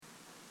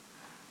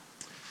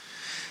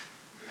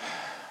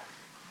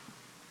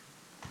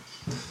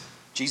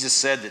Jesus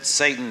said that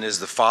Satan is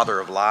the father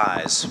of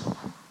lies,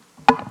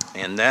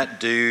 and that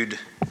dude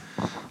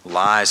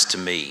lies to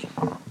me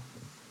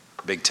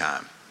big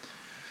time.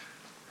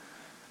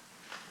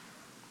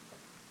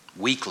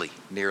 Weekly,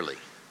 nearly.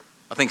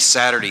 I think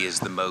Saturday is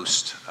the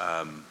most,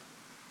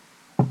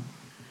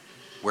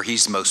 where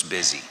he's the most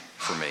busy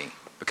for me.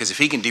 Because if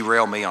he can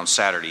derail me on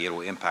Saturday, it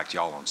will impact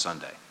y'all on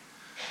Sunday.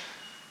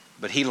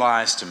 But he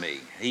lies to me.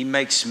 He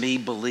makes me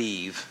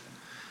believe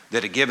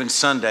that a given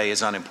Sunday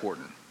is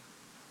unimportant.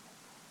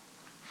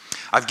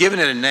 I've given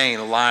it a name,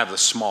 the lie of the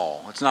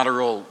small. It's not a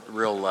real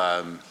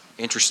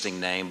interesting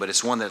name, but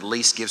it's one that at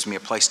least gives me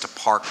a place to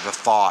park the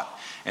thought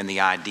and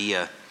the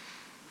idea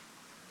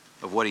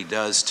of what he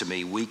does to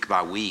me week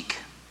by week.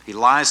 He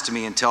lies to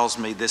me and tells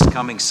me this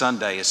coming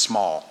Sunday is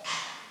small.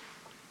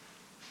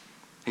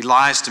 He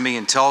lies to me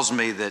and tells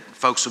me that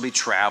folks will be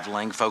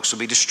traveling, folks will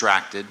be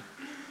distracted.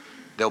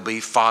 There'll be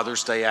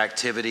Father's Day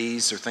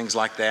activities or things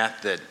like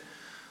that that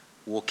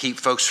will keep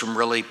folks from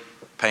really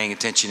paying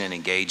attention and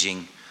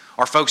engaging.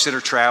 Or folks that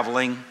are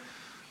traveling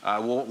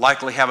will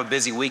likely have a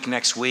busy week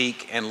next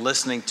week, and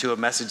listening to a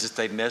message that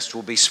they've missed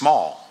will be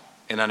small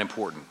and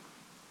unimportant.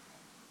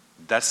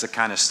 That's the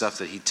kind of stuff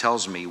that he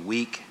tells me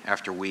week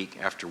after week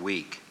after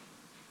week.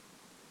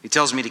 He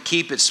tells me to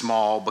keep it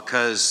small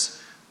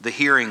because the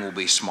hearing will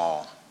be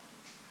small.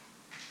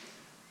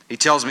 He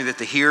tells me that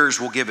the hearers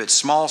will give it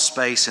small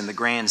space in the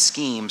grand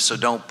scheme, so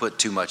don't put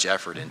too much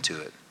effort into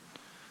it,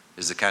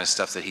 is the kind of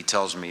stuff that he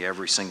tells me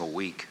every single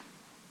week.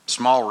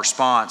 Small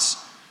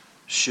response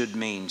should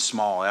mean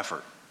small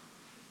effort.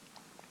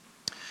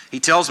 He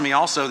tells me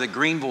also that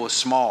Greenville is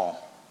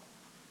small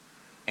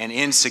and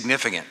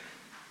insignificant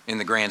in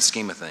the grand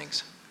scheme of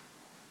things.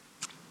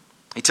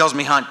 He tells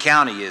me Hunt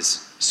County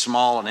is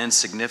small and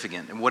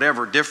insignificant, and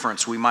whatever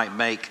difference we might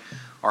make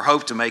or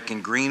hope to make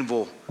in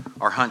Greenville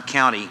or Hunt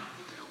County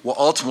will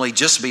ultimately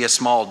just be a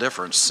small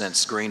difference,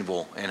 since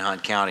Greenville and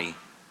Hunt County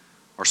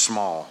are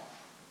small.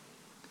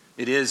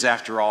 It is,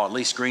 after all, at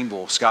least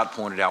Greenville, Scott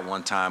pointed out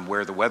one time,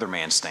 where the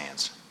weatherman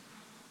stands.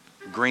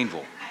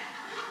 Greenville.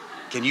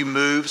 Can you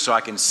move so I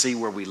can see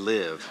where we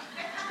live?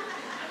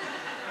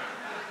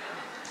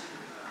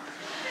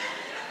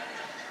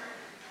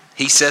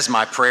 He says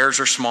my prayers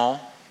are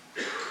small.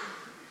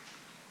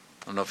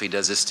 I don't know if he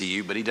does this to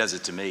you, but he does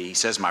it to me. He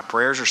says my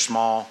prayers are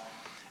small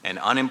and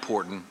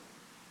unimportant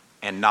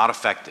and not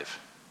effective,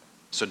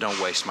 so don't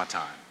waste my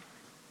time.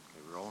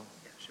 Are we rolling?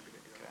 Yeah, should be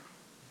good. Okay.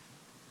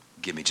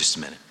 Give me just a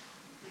minute.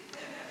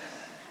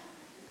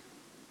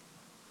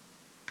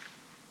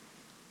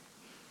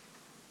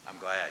 I'm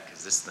glad,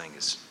 because this thing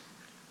is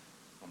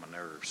on my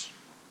nerves.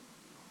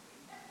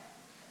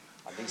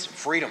 I need some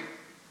freedom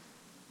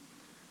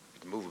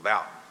to move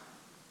about.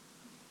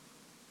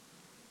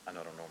 I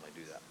know I don't normally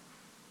do that.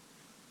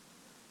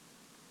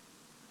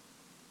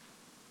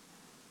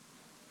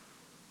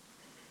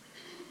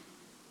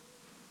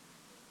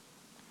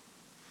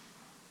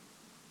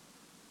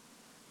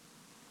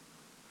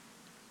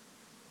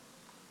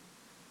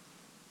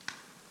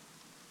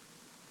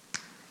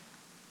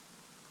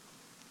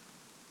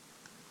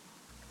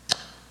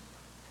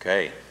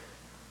 Okay,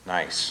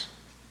 nice.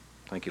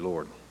 Thank you,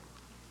 Lord.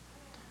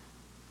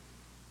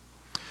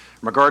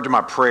 In regard to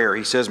my prayer,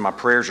 he says my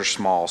prayers are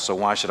small, so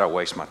why should I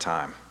waste my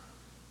time?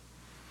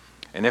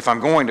 And if I'm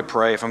going to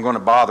pray, if I'm going to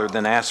bother,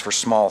 then ask for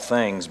small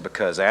things,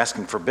 because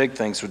asking for big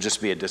things would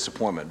just be a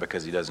disappointment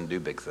because he doesn't do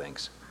big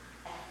things.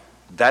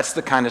 That's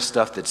the kind of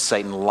stuff that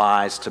Satan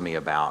lies to me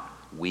about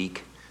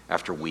week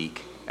after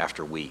week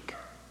after week.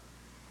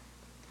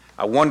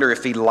 I wonder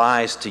if he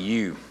lies to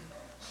you.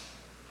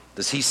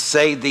 Does he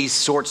say these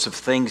sorts of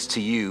things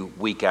to you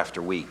week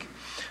after week?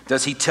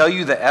 Does he tell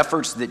you the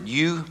efforts that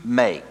you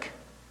make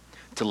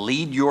to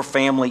lead your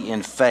family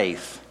in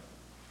faith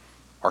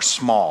are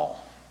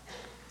small,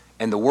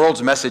 and the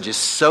world's message is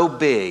so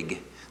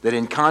big that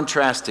in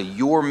contrast to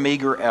your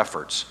meager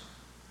efforts,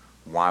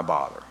 why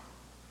bother?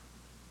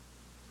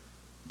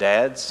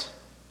 Dads,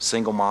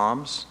 single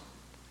moms,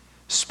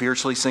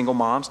 spiritually single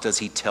moms, does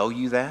he tell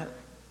you that?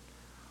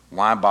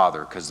 Why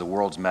bother? Because the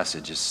world's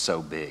message is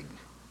so big.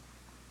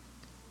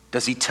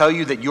 Does he tell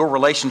you that your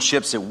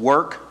relationships at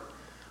work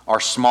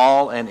are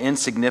small and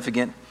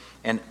insignificant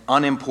and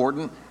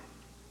unimportant?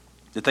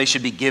 That they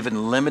should be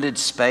given limited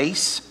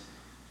space?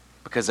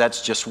 Because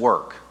that's just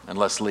work, and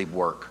let's leave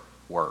work.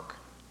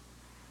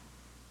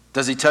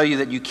 Does he tell you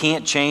that you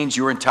can't change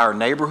your entire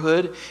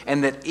neighborhood,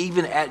 and that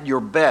even at your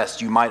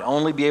best, you might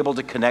only be able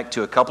to connect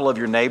to a couple of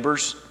your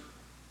neighbors,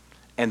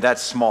 and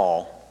that's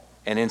small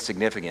and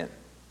insignificant,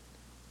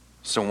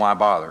 so why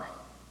bother?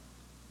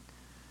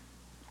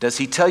 Does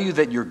he tell you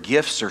that your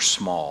gifts are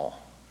small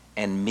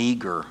and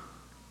meager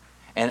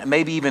and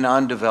maybe even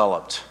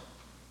undeveloped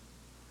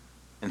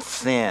and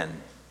thin,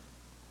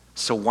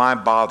 so why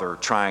bother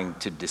trying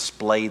to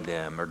display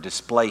them or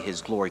display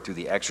his glory through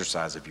the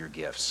exercise of your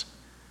gifts?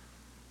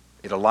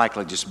 It'll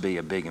likely just be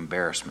a big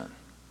embarrassment.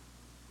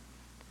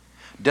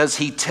 Does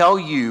he tell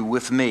you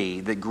with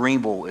me that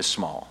Greenville is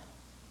small?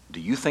 Do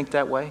you think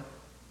that way?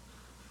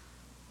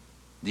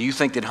 Do you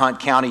think that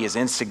Hunt County is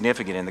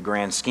insignificant in the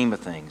grand scheme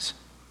of things?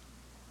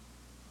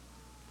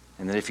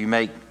 And that if you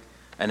make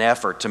an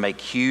effort to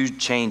make huge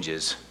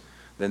changes,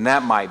 then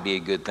that might be a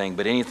good thing.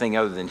 But anything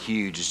other than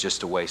huge is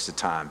just a waste of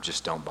time.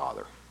 Just don't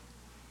bother.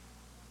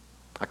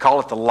 I call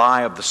it the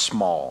lie of the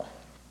small.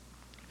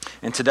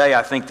 And today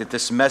I think that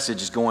this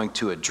message is going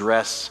to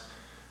address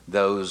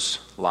those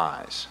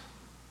lies.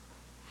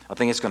 I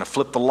think it's going to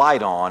flip the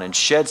light on and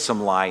shed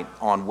some light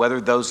on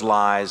whether those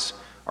lies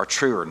are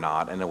true or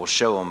not, and it will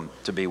show them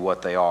to be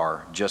what they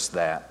are, just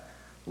that,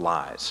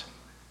 lies.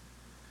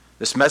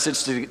 This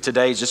message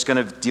today is just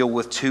going to deal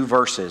with 2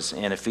 verses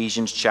in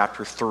Ephesians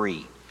chapter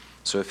 3.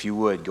 So if you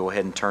would, go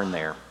ahead and turn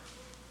there.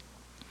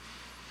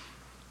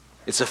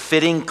 It's a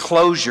fitting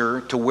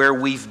closure to where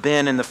we've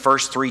been in the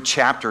first 3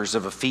 chapters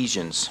of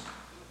Ephesians.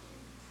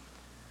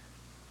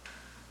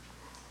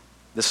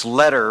 This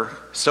letter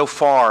so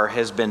far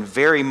has been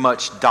very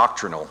much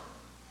doctrinal,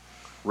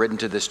 written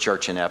to this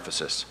church in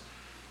Ephesus.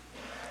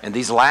 And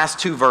these last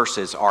 2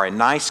 verses are a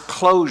nice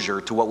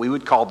closure to what we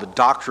would call the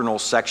doctrinal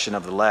section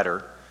of the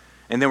letter.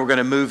 And then we're going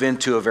to move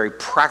into a very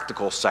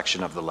practical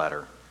section of the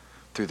letter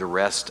through the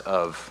rest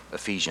of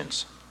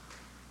Ephesians.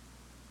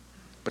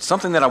 But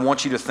something that I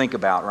want you to think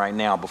about right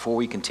now before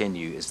we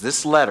continue is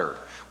this letter.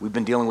 We've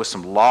been dealing with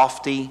some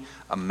lofty,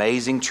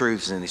 amazing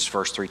truths in these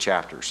first 3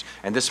 chapters.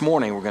 And this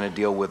morning we're going to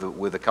deal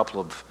with a couple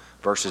of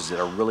verses that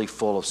are really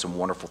full of some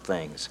wonderful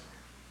things.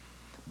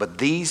 But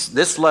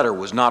this letter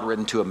was not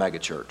written to a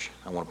megachurch,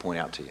 I want to point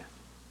out to you.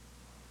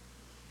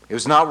 It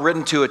was not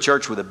written to a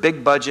church with a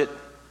big budget,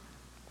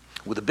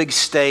 with a big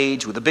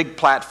stage, with a big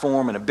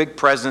platform, and a big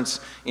presence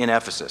in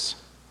Ephesus.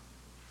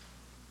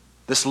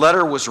 This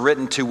letter was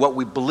written to what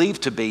we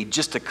believe to be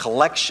just a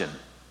collection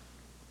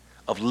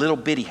of little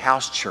bitty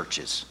house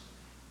churches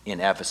in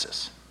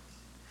Ephesus.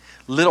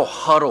 Little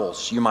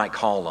huddles, you might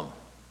call them.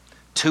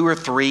 2 or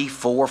 3,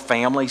 4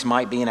 families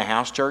might be in a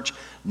house church.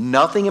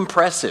 Nothing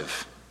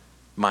impressive,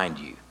 mind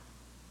you.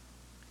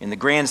 In the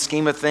grand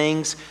scheme of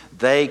things,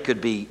 they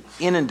could be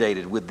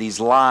inundated with these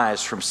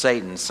lies from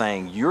Satan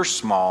saying, you're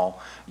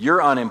small,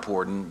 you're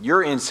unimportant,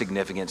 you're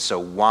insignificant, so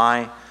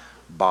why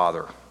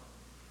bother?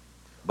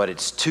 But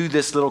it's to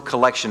this little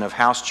collection of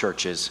house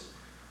churches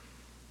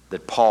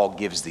that Paul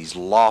gives these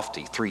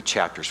lofty 3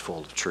 chapters full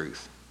of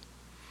truth.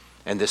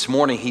 And this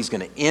morning he's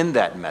going to end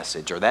that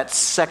message, or that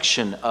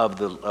section of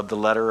the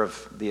letter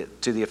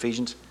to the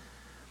Ephesians,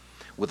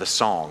 with a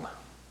song.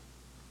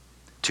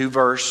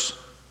 2-verse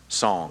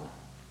song.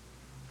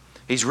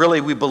 He's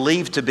really, we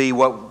believe to be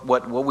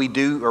what we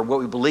do, or what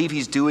we believe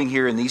he's doing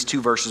here in these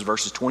 2 verses,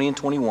 verses 20 and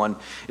 21,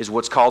 is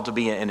what's called to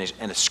be an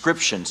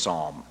ascription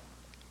psalm,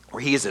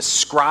 where he is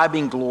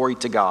ascribing glory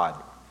to God.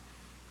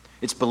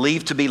 It's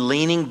believed to be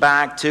leaning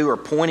back to or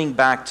pointing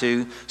back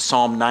to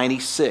Psalm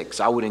 96.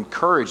 I would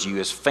encourage you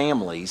as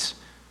families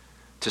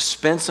to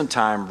spend some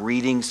time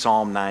reading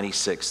Psalm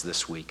 96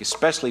 this week,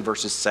 especially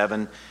verses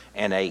 7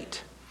 and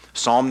 8.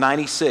 Psalm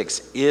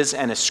 96 is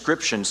an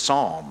ascription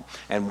psalm,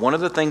 and one of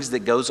the things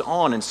that goes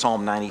on in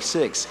Psalm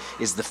 96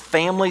 is the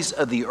families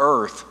of the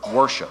earth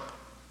worship.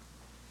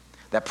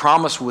 That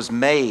promise was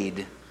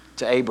made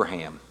to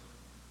Abraham,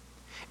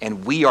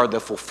 and we are the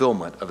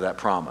fulfillment of that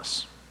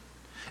promise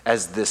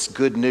as this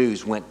good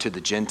news went to the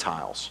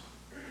Gentiles.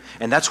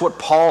 And that's what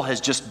Paul has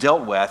just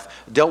dealt with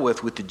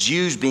the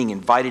Jews being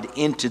invited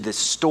into this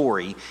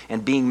story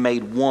and being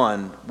made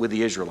one with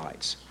the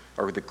Israelites,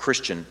 or the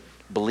Christian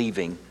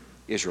believing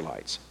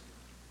Israelites.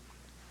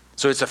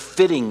 So it's a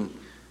fitting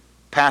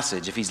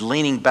passage. If he's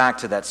leaning back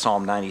to that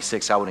Psalm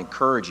 96, I would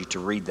encourage you to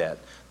read that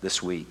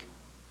this week.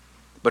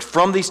 But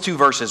from these 2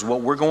 verses, what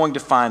we're going to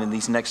find in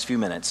these next few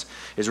minutes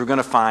is we're going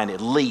to find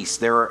at least,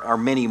 there are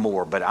many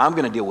more, but I'm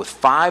going to deal with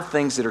 5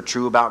 things that are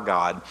true about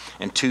God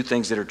and 2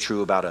 things that are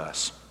true about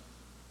us.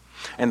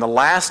 And the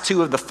last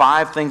 2 of the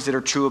 5 things that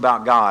are true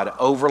about God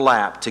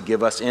overlap to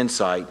give us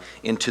insight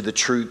into the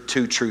 2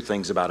 true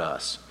things about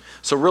us.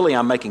 So really,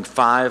 I'm making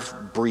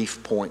 5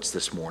 brief points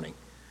this morning.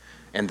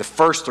 And the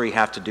first 3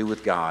 have to do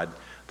with God.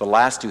 The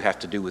last 2 have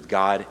to do with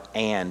God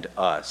and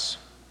us.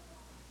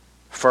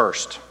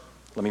 First,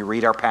 let me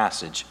read our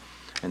passage,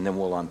 and then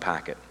we'll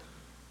unpack it.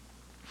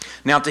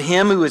 Now to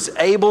him who is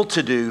able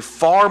to do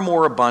far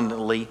more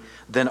abundantly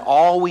than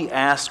all we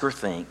ask or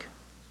think,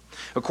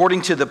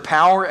 according to the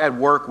power at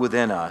work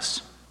within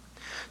us,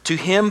 to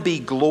him be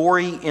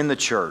glory in the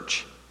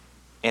church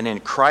and in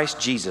Christ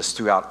Jesus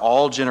throughout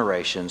all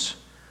generations,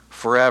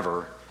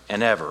 forever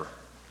and ever.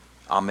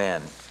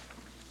 Amen.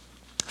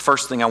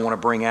 First thing I want to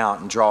bring out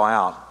and draw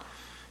out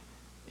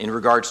in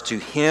regards to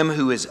him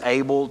who is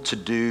able to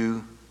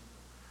do,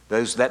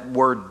 that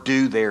word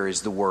do there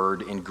is the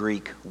word in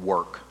Greek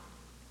work.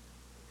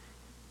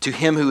 To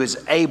him who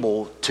is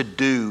able to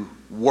do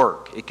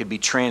work. It could be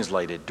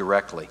translated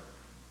directly.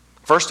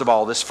 First of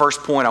all, this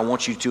first point I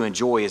want you to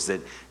enjoy is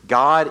that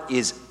God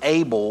is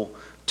able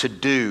to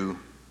do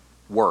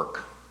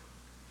work.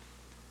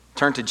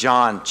 Turn to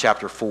John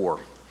chapter 4.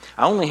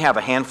 I only have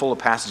a handful of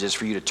passages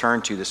for you to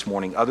turn to this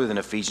morning other than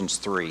Ephesians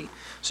 3.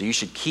 So you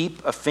should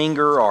keep a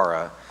finger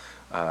or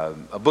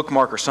a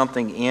bookmark or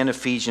something in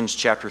Ephesians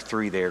chapter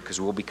 3 there,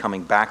 because we'll be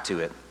coming back to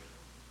it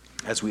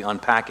as we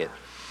unpack it.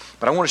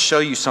 But I want to show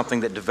you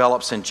something that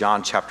develops in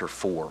John chapter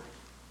 4.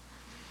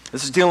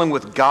 This is dealing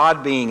with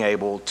God being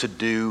able to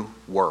do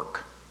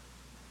work.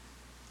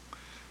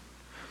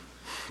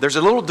 There's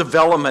a little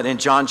development in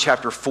John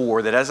chapter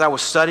 4 that as I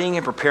was studying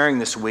and preparing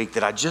this week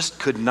that I just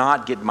could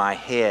not get my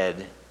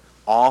head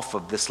off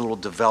of this little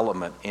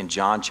development in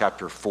John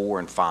chapter 4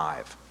 and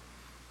 5.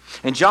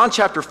 In John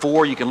chapter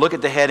 4, you can look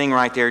at the heading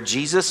right there.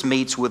 Jesus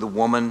meets with a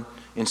woman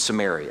in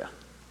Samaria.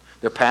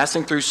 They're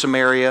passing through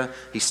Samaria.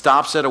 He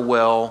stops at a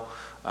well.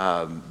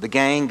 The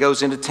gang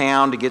goes into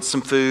town to get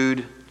some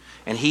food,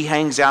 and he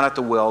hangs out at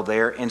the well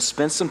there and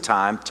spends some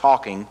time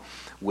talking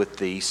with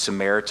the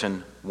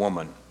Samaritan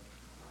woman.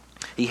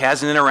 He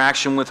has an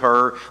interaction with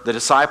her. The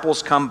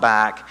disciples come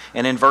back,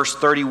 and in verse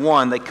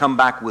 31, they come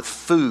back with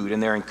food,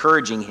 and they're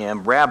encouraging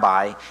him,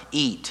 "Rabbi,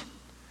 eat."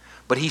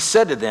 But he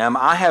said to them,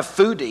 "I have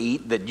food to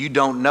eat that you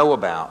don't know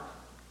about."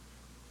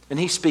 And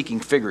he's speaking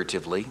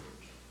figuratively.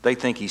 They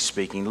think he's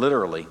speaking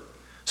literally.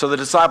 So the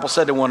disciples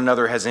said to one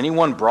another, "Has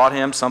anyone brought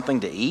him something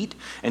to eat?"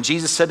 And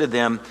Jesus said to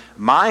them,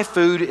 "My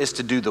food is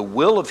to do the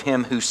will of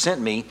him who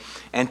sent me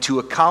and to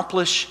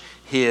accomplish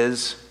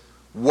his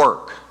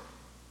work."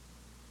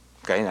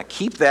 Okay, now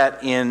keep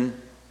that in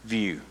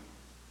view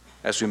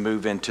as we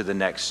move into the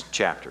next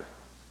chapter.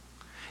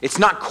 It's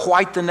not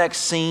quite the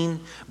next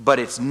scene, but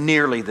it's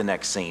nearly the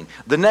next scene.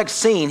 The next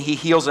scene, he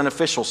heals an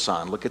official's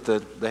son. Look at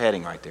the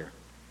heading right there.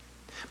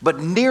 But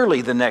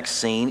nearly the next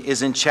scene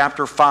is in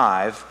chapter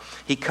 5.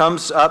 He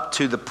comes up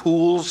to the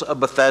pools of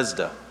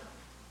Bethesda.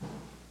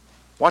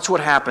 Watch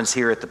what happens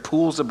here at the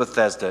pools of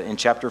Bethesda in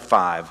chapter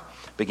 5,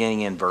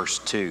 beginning in verse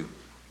 2.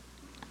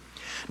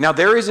 Now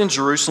there is in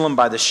Jerusalem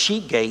by the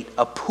sheep gate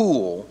a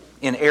pool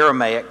in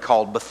Aramaic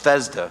called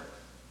Bethesda.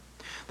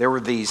 There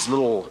were these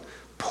little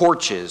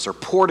porches or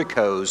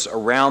porticos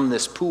around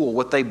this pool.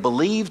 What they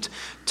believed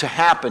to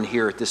happen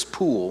here at this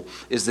pool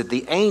is that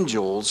the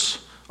angels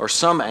or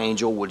some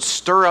angel would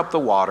stir up the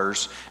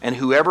waters, and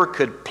whoever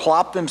could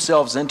plop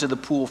themselves into the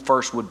pool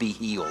first would be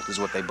healed, is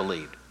what they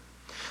believed.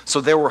 So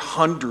there were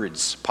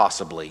hundreds,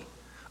 possibly,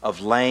 of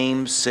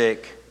lame,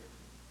 sick,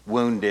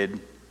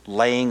 wounded,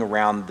 laying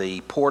around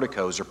the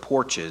porticos or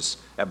porches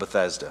at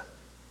Bethesda.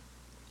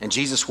 And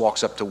Jesus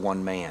walks up to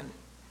one man.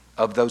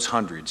 Of those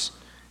hundreds,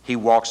 he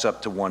walks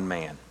up to one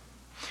man.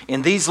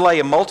 In these lay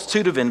a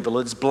multitude of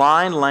invalids,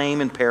 blind,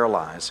 lame, and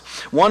paralyzed.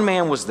 One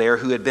man was there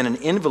who had been an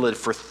invalid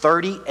for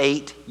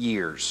 38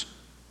 years.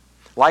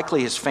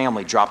 Likely his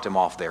family dropped him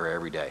off there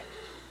every day.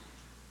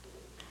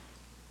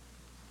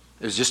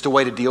 It was just a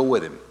way to deal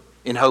with him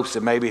in hopes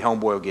that maybe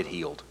homeboy will get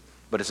healed.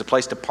 But it's a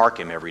place to park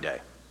him every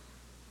day.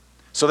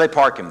 So they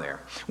park him there.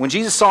 When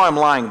Jesus saw him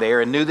lying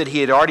there and knew that he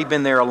had already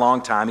been there a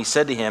long time, he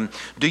said to him,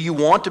 "Do you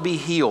want to be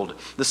healed?"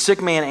 The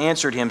sick man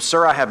answered him,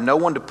 "Sir, I have no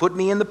one to put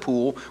me in the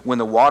pool when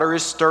the water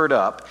is stirred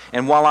up,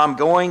 and while I'm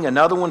going,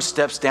 another one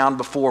steps down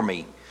before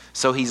me."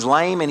 So he's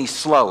lame and he's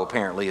slow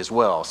apparently as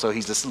well. So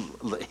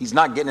he's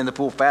not getting in the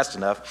pool fast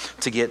enough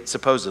to get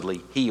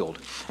supposedly healed.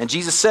 And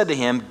Jesus said to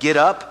him, "Get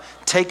up,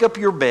 take up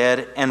your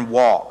bed, and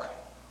walk."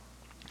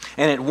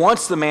 And at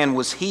once the man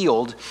was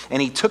healed,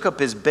 and he took up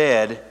his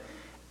bed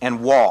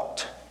and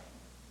walked.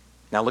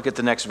 Now look at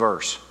the next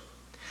verse.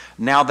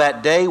 Now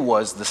that day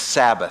was the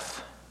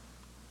Sabbath.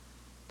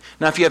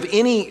 Now if you have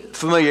any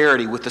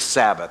familiarity with the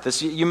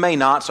Sabbath, you may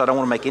not, so I don't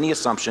want to make any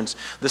assumptions.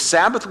 The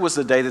Sabbath was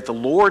the day that the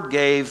Lord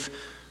gave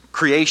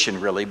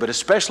creation really, but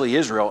especially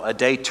Israel, a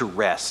day to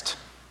rest.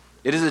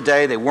 It is a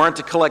day they weren't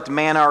to collect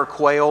manna or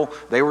quail.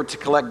 They were to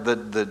collect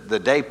the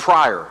day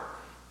prior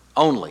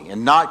only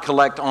and not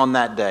collect on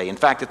that day. In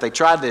fact, if they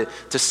tried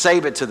to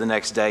save it to the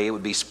next day, it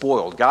would be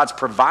spoiled. God's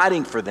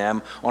providing for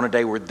them on a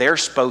day where they're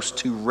supposed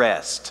to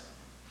rest.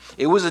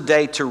 It was a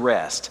day to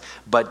rest.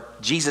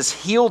 But Jesus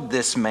healed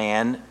this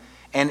man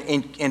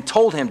and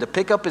told him to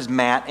pick up his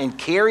mat and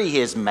carry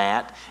his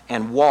mat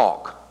and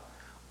walk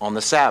on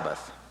the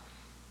Sabbath.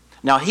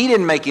 Now, he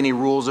didn't make any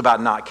rules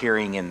about not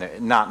carrying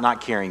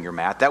your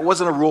mat. That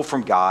wasn't a rule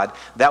from God.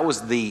 That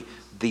was the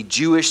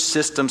Jewish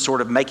system sort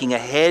of making a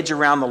hedge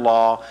around the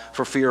law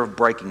for fear of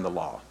breaking the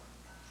law.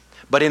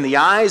 But in the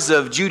eyes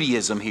of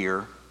Judaism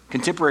here,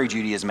 contemporary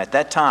Judaism at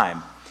that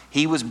time,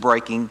 he was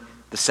breaking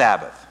the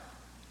Sabbath.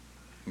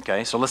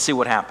 Okay, so let's see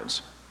what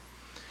happens.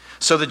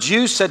 So the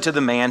Jews said to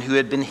the man who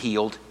had been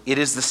healed, "It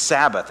is the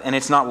Sabbath, and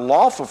it's not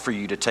lawful for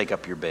you to take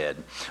up your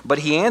bed." But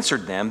he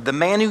answered them, "The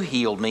man who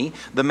healed me,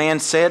 that man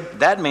said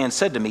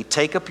to me,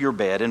 'Take up your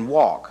bed and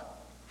walk.'"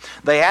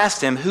 They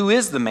asked him, "Who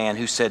is the man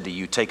who said to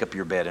you, 'Take up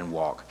your bed and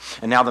walk'?"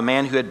 And now the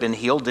man who had been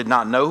healed did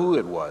not know who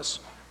it was,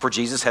 for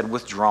Jesus had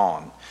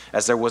withdrawn,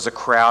 as there was a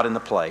crowd in the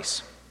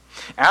place.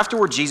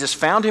 Afterward, Jesus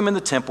found him in the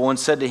temple and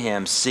said to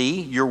him,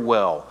 "See, you're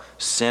well.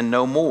 Sin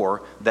no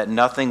more, that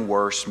nothing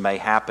worse may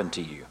happen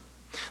to you."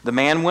 The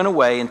man went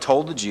away and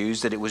told the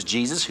Jews that it was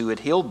Jesus who had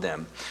healed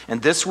them.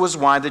 And this was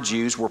why the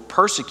Jews were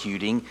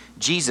persecuting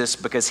Jesus,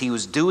 because he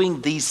was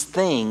doing these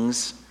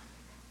things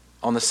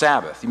on the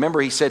Sabbath. Remember,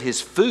 he said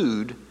his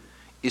food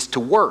is to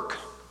work.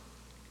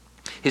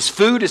 His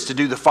food is to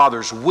do the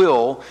Father's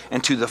will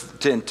and to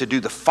do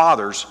the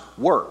Father's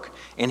work.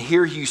 And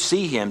here you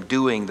see him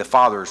doing the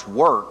Father's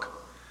work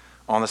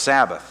on the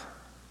Sabbath.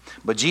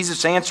 But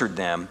Jesus answered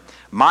them,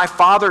 "My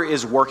Father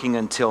is working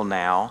until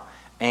now,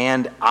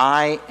 and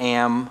I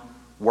am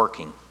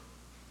working."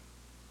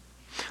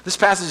 This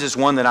passage is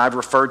one that I've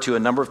referred to a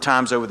number of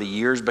times over the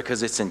years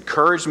because it's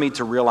encouraged me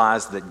to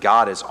realize that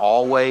God is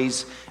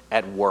always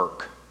at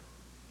work.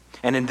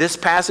 And in this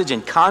passage,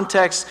 in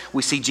context,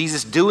 we see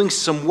Jesus doing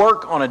some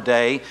work on a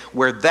day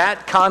where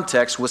that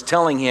context was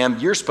telling him,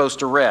 you're supposed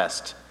to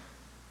rest.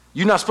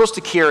 You're not supposed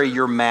to carry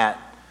your mat,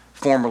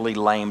 formerly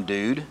lame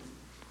dude.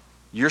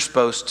 You're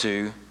supposed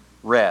to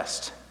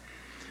rest.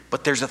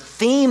 But there's a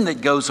theme that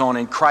goes on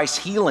in Christ's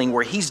healing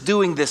where he's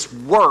doing this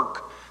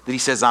work that he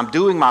says, I'm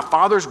doing my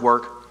Father's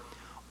work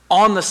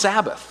on the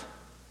Sabbath.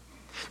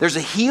 There's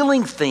a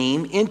healing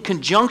theme in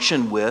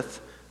conjunction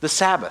with the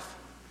Sabbath.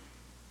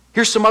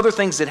 Here's some other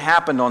things that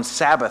happened on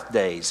Sabbath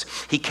days.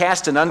 He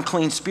cast an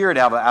unclean spirit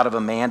out of a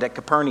man at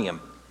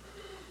Capernaum.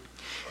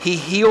 He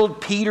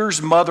healed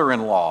Peter's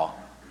mother-in-law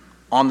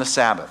on the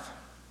Sabbath.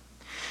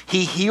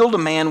 He healed a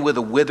man with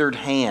a withered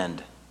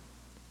hand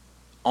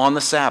on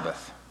the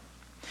Sabbath.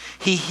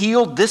 He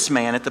healed this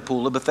man at the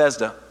pool of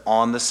Bethesda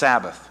on the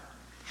Sabbath.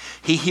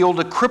 He healed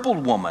a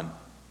crippled woman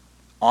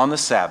on the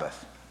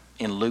Sabbath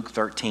in Luke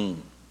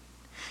 13.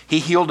 He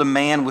healed a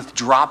man with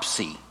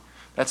dropsy.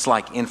 That's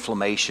like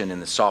inflammation in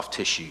the soft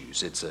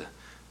tissues. It's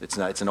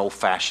an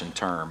old-fashioned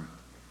term.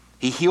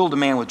 He healed a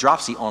man with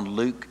dropsy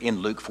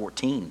in Luke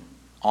 14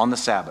 on the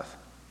Sabbath.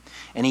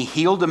 And he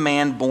healed a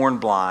man born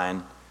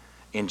blind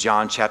in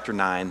John chapter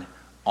 9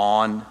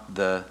 on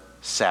the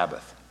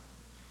Sabbath.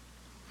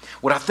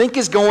 What I think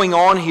is going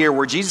on here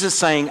where Jesus is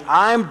saying,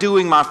 I'm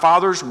doing my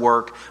Father's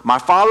work, my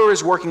Father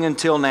is working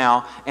until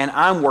now, and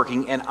I'm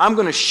working, and I'm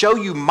going to show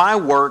you my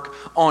work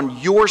on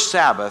your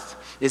Sabbath,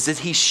 is that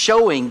he's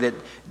showing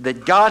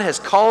that God has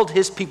called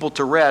his people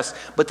to rest,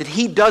 but that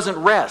he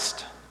doesn't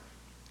rest.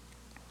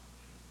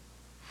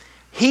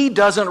 He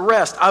doesn't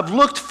rest. I've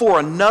looked for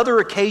another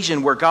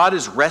occasion where God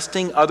is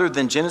resting other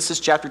than Genesis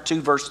chapter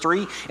 2, verse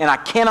 3, and I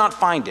cannot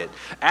find it.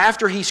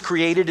 After he's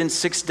created in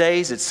 6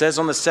 days, it says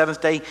on the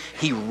seventh day,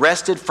 he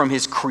rested from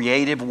his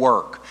creative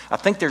work. I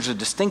think there's a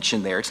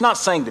distinction there. It's not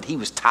saying that he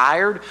was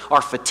tired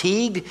or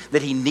fatigued,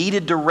 that he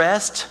needed to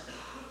rest.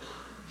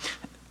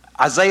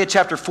 Isaiah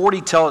chapter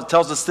 40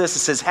 tells us this. It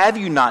says, have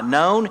you not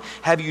known?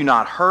 Have you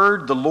not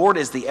heard? The Lord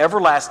is the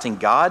everlasting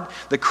God,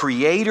 the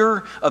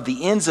creator of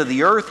the ends of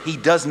the earth. He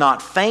does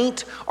not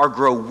faint or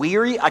grow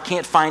weary. I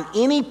can't find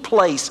any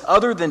place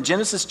other than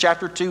Genesis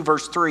chapter 2,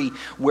 verse 3,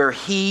 where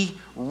he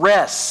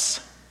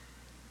rests.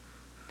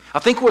 I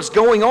think what's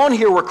going on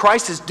here where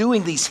Christ is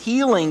doing these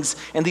healings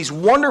and these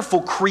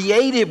wonderful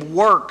creative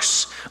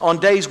works on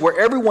days where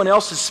everyone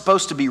else is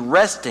supposed to be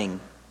resting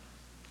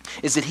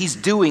is that he's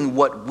doing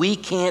what we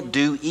can't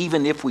do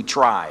even if we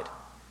tried.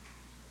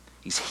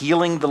 He's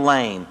healing the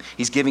lame.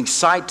 He's giving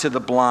sight to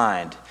the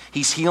blind.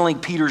 He's healing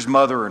Peter's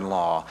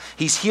mother-in-law.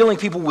 He's healing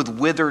people with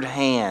withered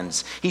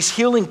hands. He's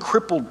healing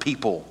crippled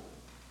people.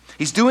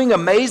 He's doing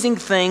amazing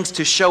things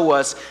to show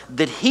us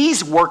that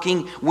he's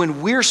working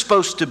when we're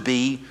supposed to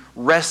be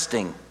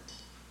resting.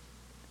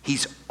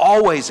 He's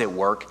always at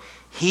work.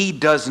 He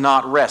does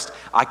not rest.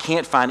 I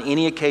can't find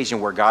any occasion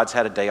where God's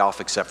had a day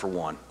off except for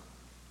one.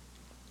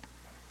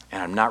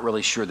 And I'm not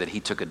really sure that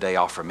he took a day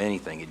off from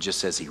anything. It just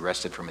says he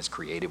rested from his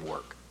creative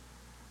work.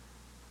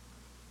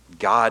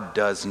 God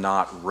does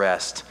not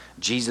rest.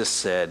 Jesus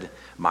said,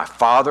 my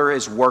Father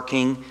is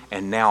working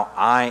and now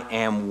I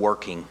am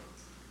working.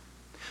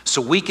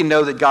 So we can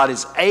know that God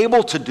is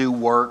able to do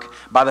work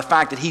by the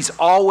fact that he's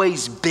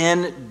always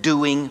been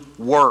doing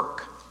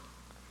work.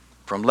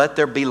 From let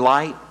there be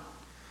light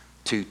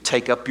to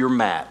take up your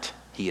mat,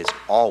 he has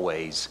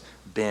always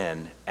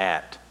been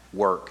at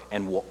work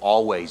and will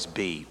always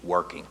be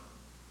working.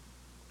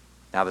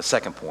 Now the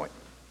second point.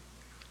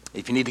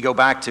 If you need to go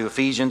back to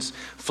Ephesians,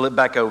 flip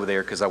back over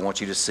there because I want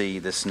you to see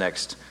this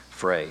next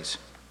phrase.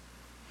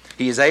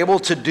 He is able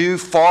to do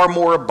far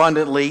more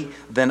abundantly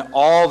than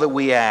all that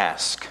we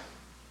ask.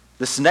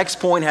 This next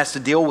point has to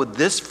deal with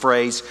this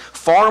phrase,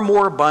 far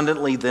more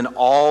abundantly than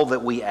all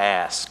that we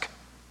ask.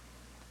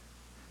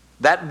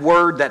 That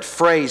word, that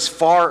phrase,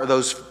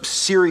 those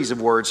series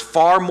of words,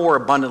 far more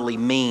abundantly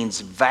means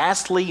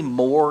vastly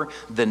more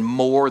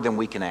than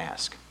we can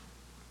ask.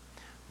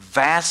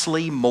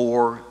 Vastly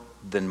more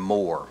than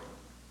more.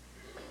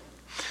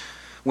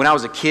 When I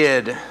was a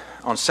kid,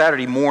 on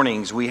Saturday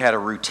mornings, we had a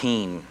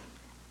routine.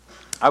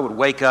 I would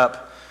wake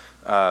up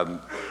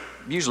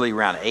usually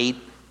around 8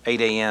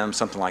 a.m.,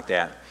 something like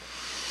that.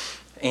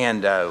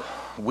 And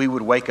we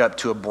would wake up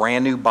to a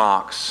brand new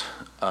box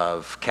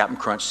of Captain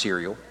Crunch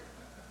cereal.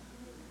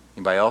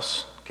 Anybody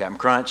else? Captain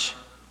Crunch.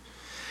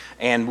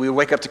 And we would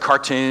wake up to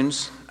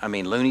cartoons. I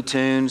mean, Looney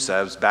Tunes.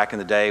 That was back in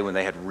the day when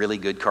they had really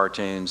good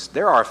cartoons.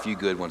 There are a few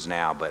good ones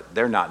now, but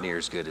they're not near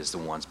as good as the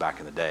ones back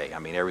in the day. I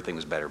mean, everything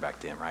was better back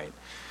then, right?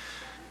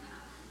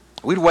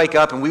 We'd wake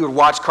up and we would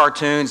watch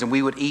cartoons and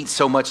we would eat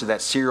so much of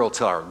that cereal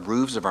till our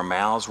roofs of our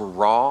mouths were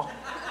raw.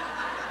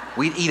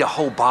 We'd eat a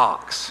whole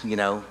box,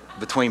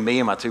 between me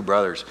and my two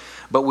brothers.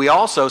 But we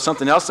also,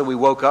 something else that we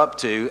woke up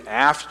to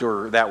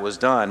after that was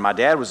done, my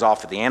dad was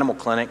off at the animal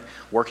clinic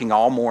working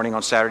all morning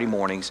on Saturday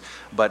mornings,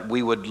 but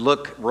we would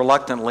look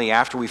reluctantly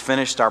after we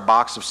finished our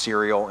box of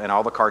cereal and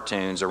all the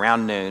cartoons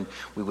around noon,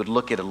 we would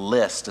look at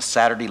a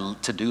Saturday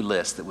to-do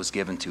list that was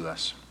given to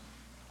us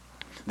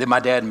that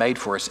my dad made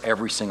for us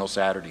every single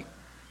Saturday.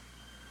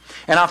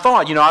 And I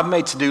thought, I've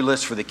made to-do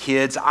lists for the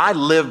kids. I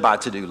live by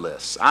to-do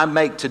lists. I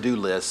make to-do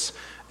lists.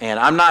 And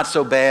I'm not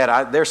so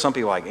bad. There's some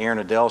people like Erin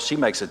Adele. She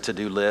makes a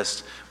to-do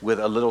list with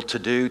a little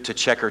to-do to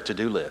check her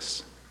to-do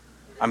list.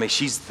 I mean,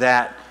 she's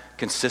that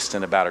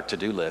consistent about her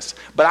to-do list.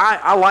 But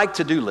I like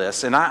to-do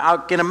lists, and I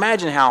can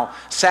imagine how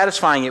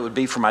satisfying it would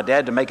be for my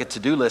dad to make a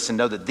to-do list and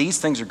know that these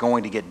things are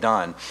going to get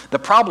done. The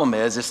problem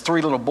is, it's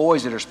 3 little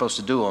boys that are supposed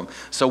to do them.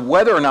 So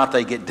whether or not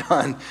they get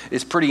done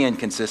is pretty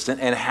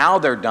inconsistent, and how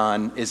they're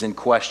done is in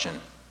question.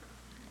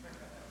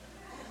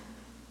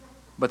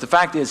 But the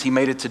fact is, he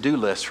made a to-do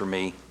list for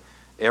me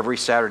every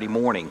Saturday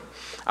morning.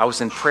 I was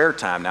in prayer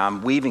time. Now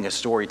I'm weaving a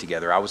story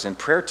together. I was in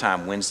prayer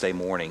time Wednesday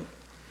morning.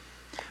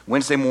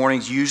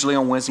 Usually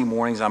on Wednesday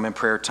mornings, I'm in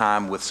prayer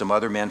time with some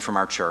other men from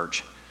our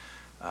church.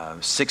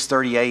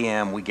 6:30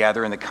 a.m., we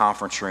gather in the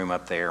conference room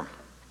up there,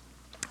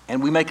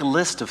 and we make a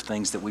list of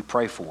things that we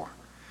pray for.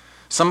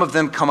 Some of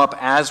them come up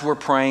as we're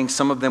praying.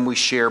 Some of them we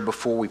share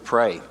before we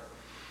pray.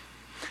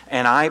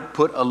 And I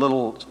put a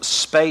little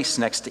space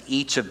next to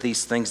each of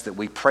these things that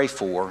we pray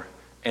for.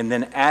 And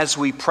then as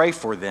we pray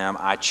for them,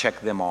 I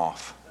check them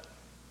off.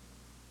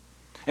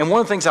 And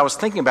one of the things I was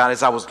thinking about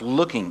as I was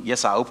looking,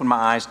 yes, I opened my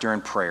eyes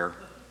during prayer.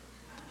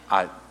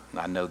 I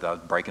know that I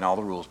was breaking all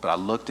the rules, but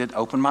I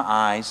opened my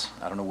eyes.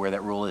 I don't know where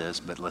that rule is,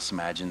 but let's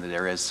imagine that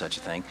there is such a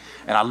thing.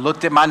 And I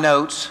looked at my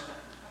notes,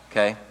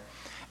 okay?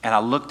 And I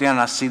look down and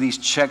I see these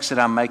checks that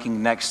I'm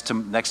making next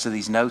to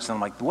these notes. And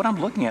I'm like, what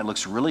I'm looking at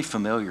looks really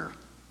familiar.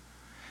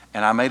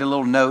 And I made a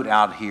little note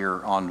out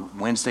here on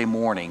Wednesday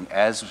morning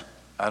as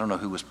I don't know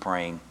who was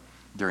praying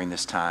during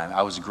this time.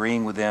 I was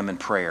agreeing with them in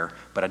prayer,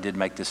 but I did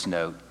make this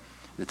note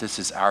that this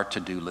is our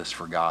to-do list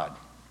for God.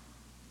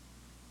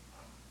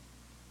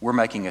 We're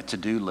making a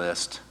to-do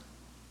list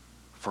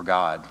for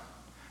God.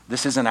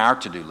 This isn't our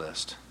to-do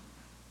list.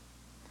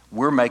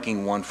 We're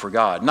making one for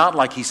God. Not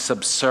like he's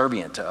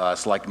subservient to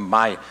us, like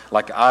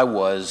I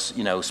was,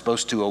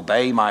 supposed to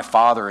obey my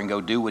father and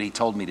go do what he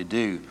told me to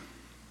do.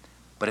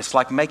 But it's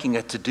like making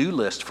a to-do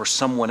list for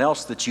someone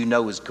else that you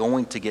know is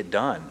going to get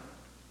done.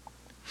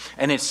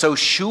 And it's so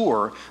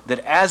sure that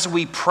as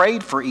we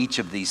prayed for each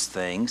of these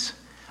things,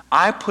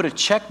 I put a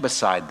check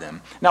beside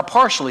them. Now,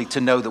 partially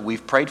to know that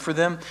we've prayed for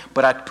them,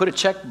 but I put a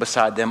check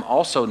beside them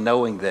also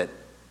knowing that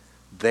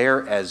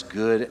they're as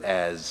good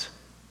as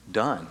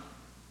done.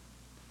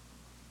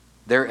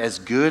 They're as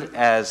good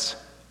as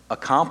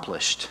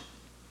accomplished.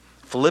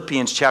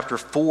 Philippians chapter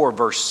 4,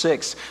 verse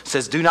 6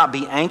 says, "Do not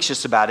be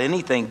anxious about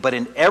anything, but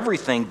in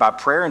everything by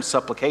prayer and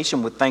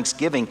supplication with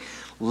thanksgiving,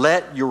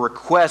 let your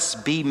requests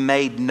be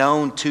made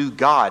known to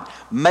God."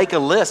 Make a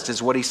list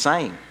is what he's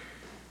saying.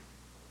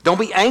 Don't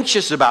be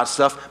anxious about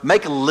stuff.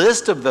 Make a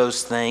list of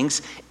those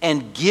things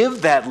and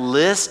give that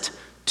list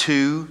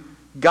to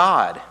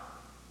God.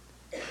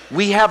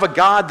 We have a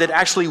God that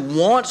actually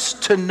wants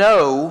to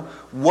know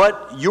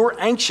what you're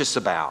anxious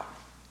about.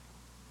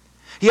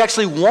 He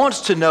actually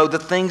wants to know the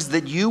things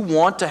that you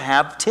want to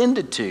have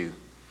tended to.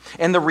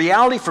 And the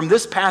reality from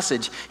this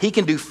passage, he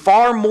can do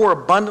far more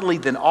abundantly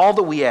than all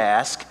that we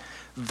ask,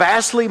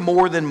 vastly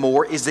more than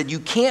more, is that you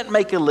can't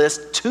make a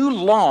list too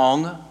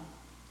long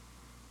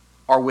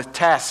or with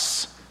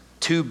tasks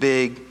too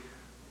big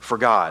for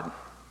God.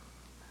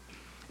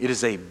 It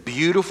is a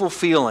beautiful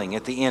feeling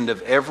at the end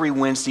of every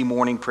Wednesday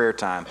morning prayer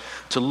time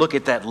to look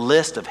at that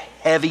list of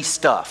heavy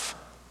stuff.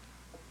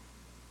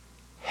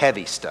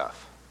 Heavy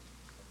stuff.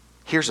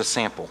 Here's a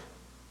sample,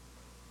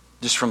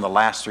 just from the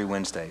last 3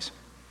 Wednesdays.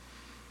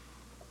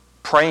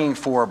 Praying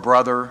for a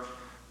brother.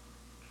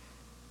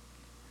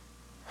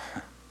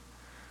 I'm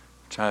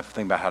trying to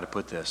think about how to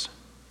put this.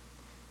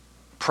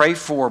 Pray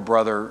for a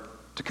brother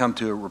to come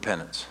to a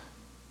repentance.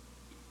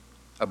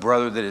 A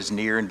brother that is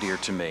near and dear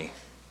to me.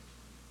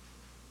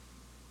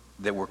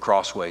 That we're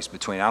crossways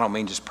between. I don't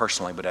mean just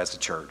personally, but as a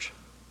church.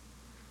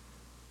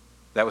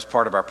 That was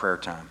part of our prayer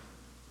time.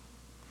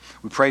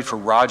 We prayed for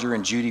Roger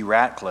and Judy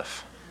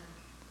Ratcliffe.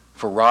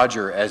 For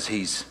Roger as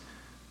he's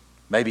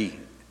maybe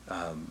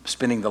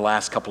spending the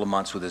last couple of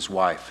months with his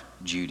wife,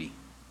 Judy.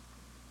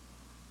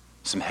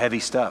 Some heavy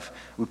stuff.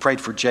 We prayed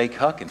for Jake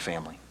Huck and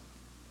family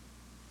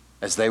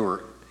as they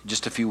were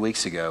just a few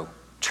weeks ago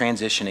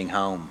transitioning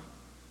home.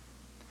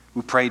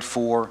 We prayed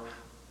for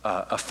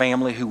a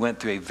family who went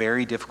through a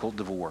very difficult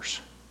divorce.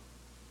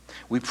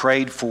 We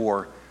prayed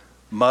for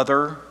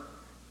mother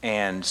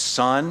and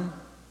son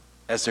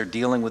as they're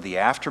dealing with the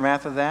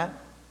aftermath of that.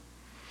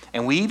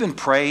 And we even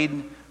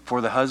prayed for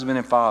the husband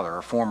and father,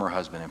 or former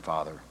husband and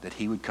father, that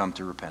he would come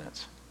to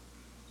repentance.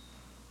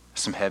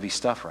 Some heavy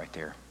stuff right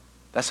there.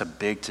 That's a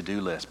big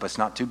to-do list, but it's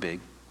not too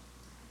big.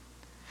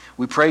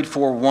 We prayed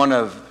for one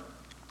of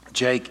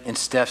Jake and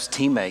Steph's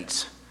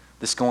teammates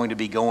that's going to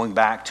be going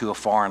back to a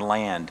foreign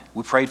land.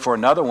 We prayed for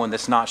another one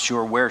that's not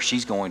sure where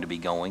she's going to be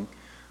going,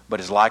 but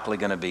is likely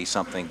going to be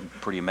something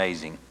pretty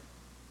amazing.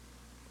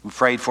 We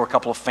prayed for a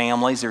couple of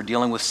families that are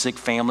dealing with sick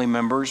family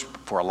members,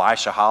 for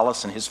Elisha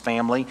Hollis and his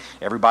family.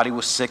 Everybody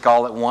was sick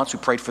all at once. We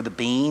prayed for the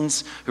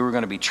Beans, who were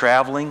going to be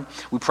traveling.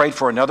 We prayed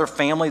for another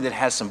family that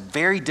has some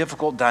very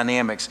difficult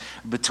dynamics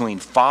between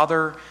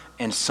father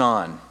and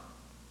son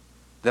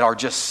that are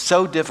just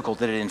so difficult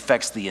that it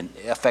affects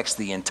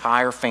the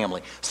entire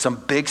family. Some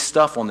big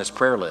stuff on this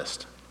prayer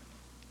list.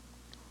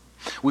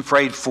 We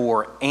prayed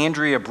for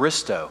Andrea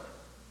Bristow,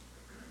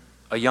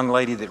 a young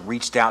lady that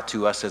reached out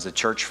to us as a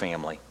church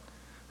family,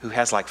 who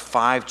has like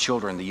 5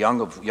 children, the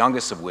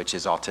youngest of which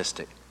is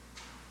autistic.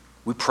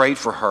 We prayed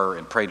for her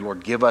and prayed,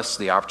 Lord, give us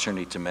the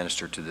opportunity to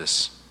minister to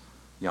this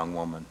young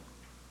woman.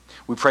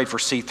 We prayed for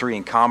C3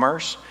 in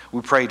Commerce.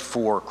 We prayed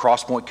for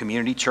Crosspoint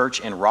Community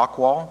Church in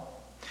Rockwall.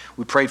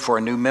 We prayed for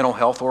a new mental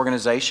health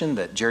organization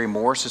that Jerry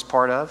Morris is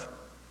part of.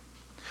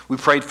 We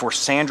prayed for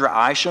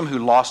Sandra Isham, who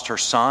lost her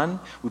son.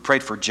 We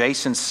prayed for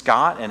Jason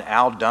Scott and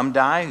Al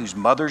Dumdai, whose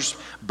mothers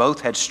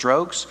both had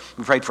strokes.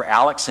 We prayed for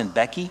Alex and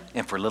Becky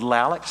and for little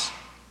Alex.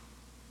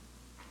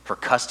 For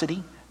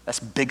custody. That's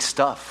big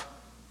stuff.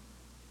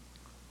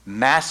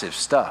 Massive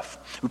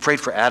stuff. We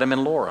prayed for Adam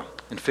and Laura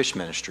in fish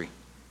ministry.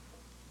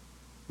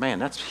 Man,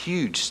 that's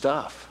huge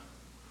stuff.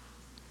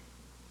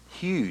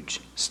 Huge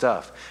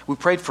stuff. We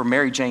prayed for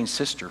Mary Jane's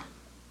sister,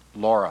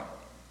 Laura.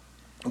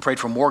 We prayed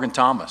for Morgan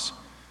Thomas.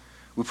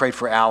 We prayed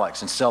for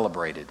Alex and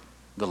celebrated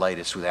the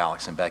latest with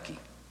Alex and Becky.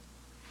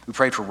 We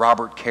prayed for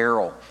Robert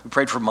Carroll. We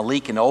prayed for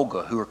Malik and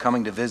Olga, who are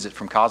coming to visit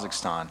from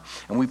Kazakhstan.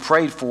 And we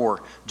prayed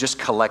for, just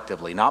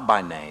collectively, not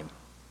by name,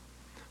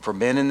 for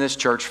men in this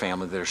church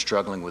family that are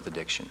struggling with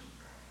addiction.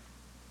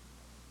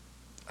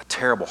 A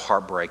terrible,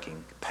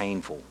 heartbreaking,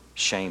 painful,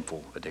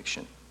 shameful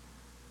addiction.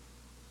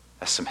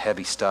 That's some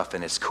heavy stuff,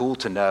 and it's cool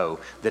to know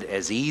that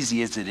as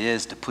easy as it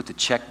is to put the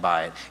check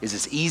by it, is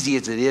as easy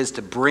as it is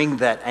to bring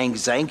that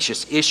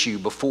anxious issue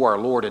before our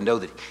Lord and know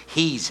that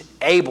He's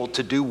able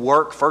to do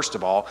work, first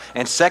of all,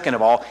 and second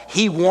of all,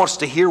 He wants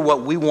to hear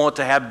what we want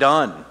to have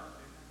done.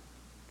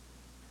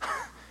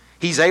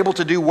 He's able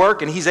to do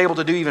work, and He's able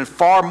to do even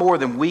far more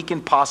than we can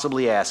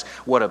possibly ask.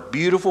 What a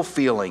beautiful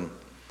feeling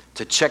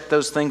to check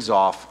those things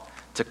off,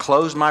 to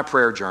close my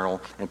prayer journal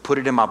and put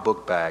it in my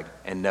book bag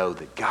and know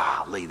that,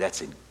 golly,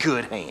 that's in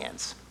good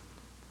hands.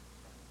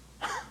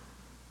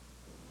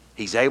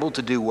 He's able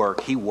to do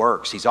work. He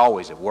works. He's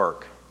always at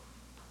work.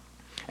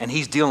 And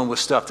He's dealing with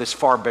stuff that's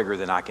far bigger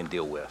than I can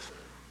deal with.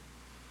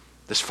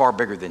 That's far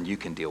bigger than you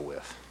can deal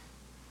with.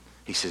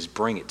 He says,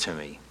 bring it to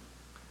me,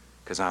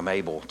 because I'm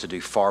able to do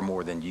far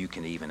more than you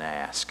can even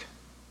ask.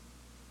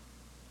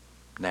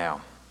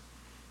 Now,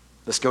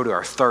 let's go to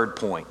our third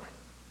point.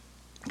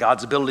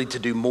 God's ability to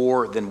do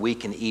more than we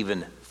can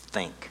even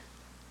think.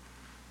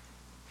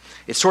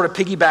 It sort of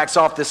piggybacks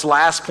off this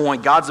last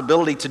point. God's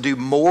ability to do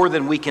more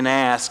than we can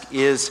ask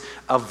is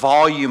a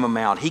volume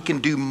amount. He can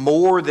do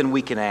more than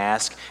we can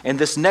ask. And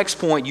this next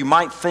point you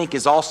might think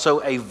is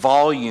also a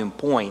volume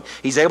point.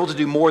 He's able to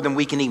do more than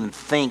we can even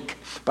think.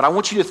 But I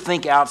want you to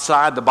think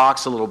outside the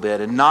box a little bit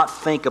and not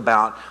think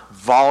about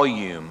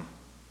volume.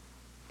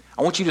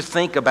 I want you to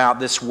think about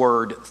this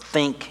word,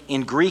 think.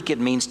 In Greek, it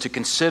means to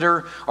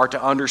consider or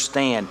to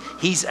understand.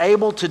 He's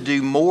able to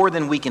do more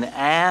than we can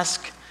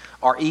ask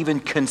or even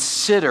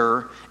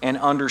consider and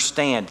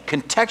understand.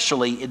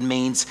 Contextually, it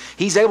means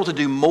He's able to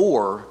do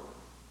more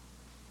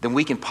than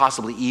we can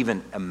possibly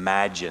even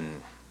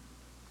imagine.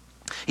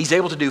 He's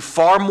able to do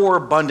far more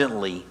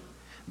abundantly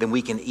than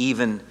we can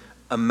even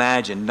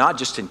imagine, not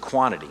just in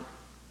quantity,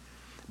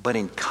 but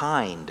in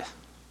kind.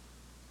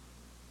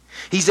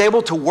 He's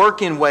able to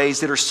work in ways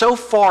that are so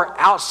far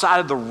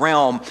outside of the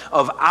realm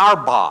of our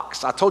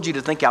box. I told you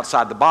to think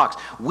outside the box.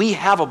 We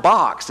have a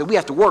box that we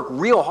have to work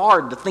real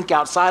hard to think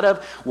outside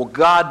of. Well,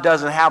 God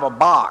doesn't have a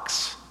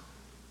box.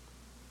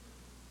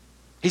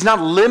 He's not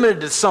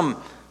limited to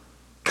some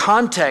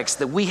context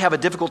that we have a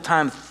difficult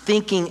time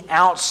thinking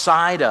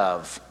outside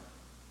of.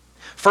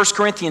 1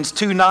 Corinthians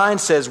 2:9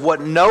 says, what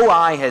no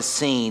eye has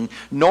seen,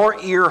 nor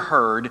ear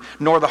heard,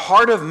 nor the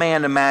heart of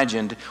man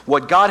imagined,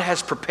 what God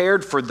has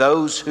prepared for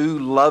those who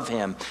love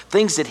Him.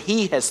 Things that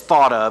He has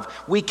thought of,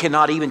 we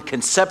cannot even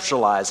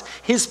conceptualize.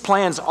 His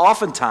plans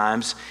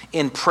oftentimes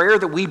in prayer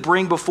that we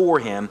bring before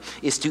Him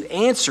is to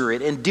answer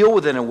it and deal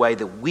with it in a way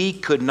that we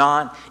could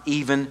not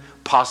even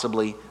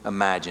possibly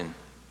imagine.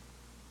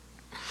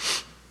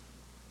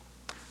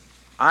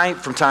 I,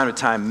 from time to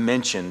time,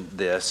 mention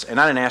this, and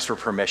I didn't ask for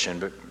permission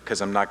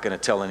because I'm not going to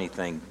tell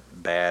anything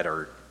bad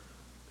or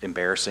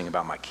embarrassing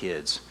about my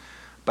kids.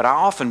 But I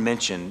often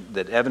mention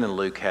that Evan and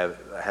Luke have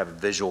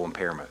visual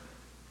impairment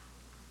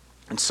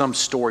and some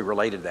story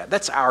related to that.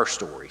 That's our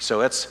story, so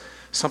that's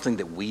something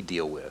that we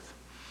deal with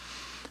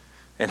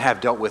and have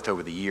dealt with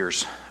over the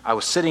years. I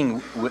was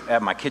sitting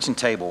at my kitchen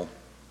table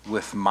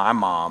with my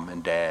mom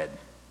and dad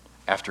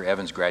after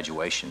Evan's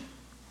graduation.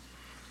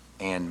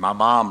 And my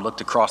mom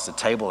looked across the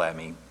table at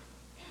me,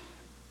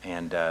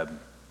 and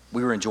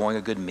we were enjoying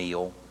a good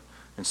meal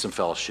and some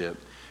fellowship.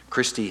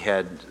 Christy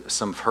had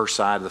some of her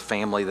side of the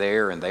family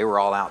there, and they were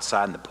all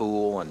outside in the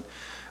pool. And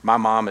my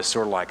mom is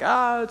sort of like,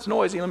 it's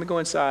noisy, let me go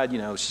inside.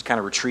 She's kind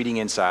of retreating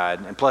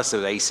inside. And plus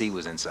the AC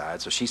was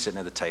inside, so she's sitting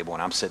at the table,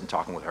 and I'm sitting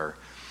talking with her.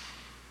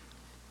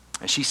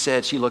 And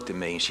she looked at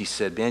me, and she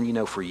said,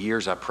 Ben, for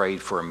years I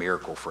prayed for a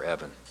miracle for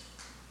Evan.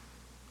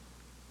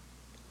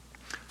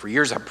 For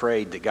years I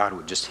prayed that God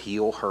would just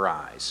heal her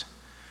eyes.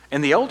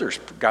 And the elders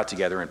got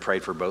together and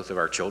prayed for both of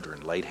our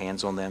children, laid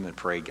hands on them and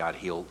prayed, God,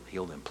 heal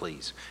them,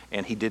 please.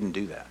 And he didn't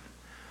do that.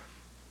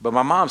 But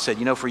my mom said,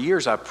 for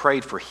years I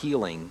prayed for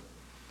healing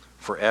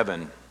for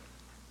Evan.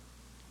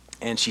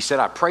 And she said,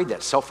 I prayed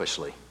that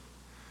selfishly.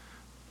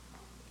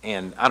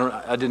 And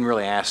I didn't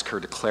really ask her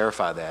to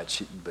clarify that,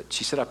 but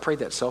she said, I prayed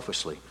that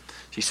selfishly.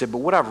 She said, but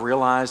what I've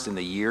realized in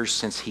the years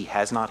since he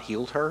has not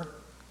healed her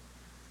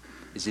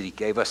is that he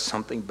gave us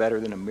something better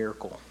than a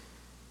miracle.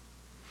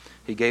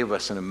 He gave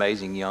us an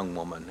amazing young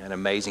woman, an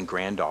amazing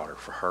granddaughter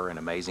for her, an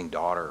amazing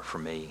daughter for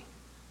me,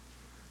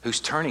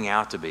 who's turning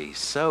out to be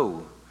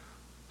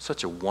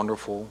such a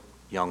wonderful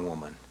young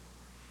woman.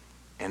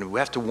 And we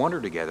have to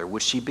wonder together,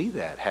 would she be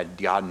that had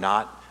God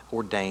not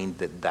ordained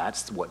that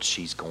that's what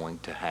she's going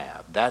to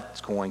have?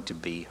 That's going to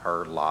be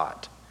her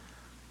lot.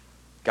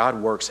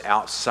 God works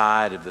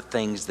outside of the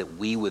things that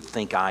we would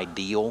think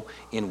ideal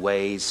in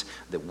ways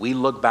that we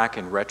look back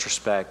in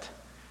retrospect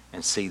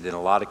and see that in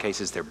a lot of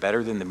cases they're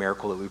better than the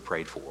miracle that we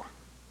prayed for.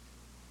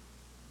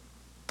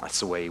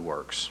 That's the way he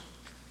works.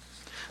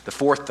 The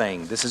fourth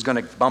thing, this is going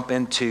to bump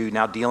into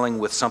now dealing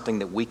with something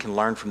that we can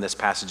learn from this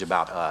passage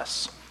about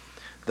us.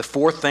 The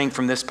fourth thing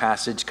from this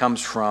passage comes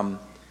from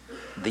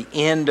the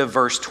end of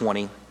verse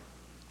 20.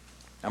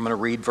 I'm going to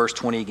read verse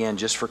 20 again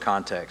just for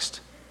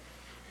context.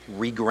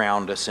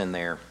 Reground us in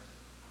there.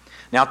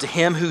 Now to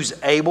him who's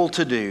able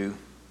to do,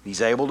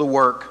 he's able to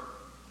work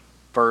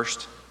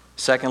first.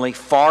 Secondly,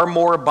 far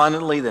more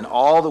abundantly than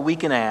all that we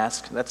can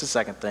ask. That's the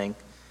second thing.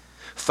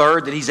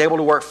 Third, that he's able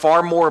to work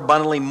far more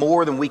abundantly,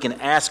 more than we can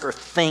ask or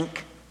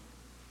think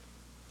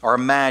or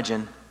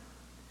imagine.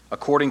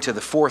 According to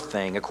the fourth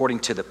thing,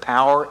 according to the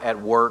power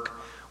at work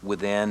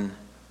within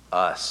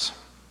us.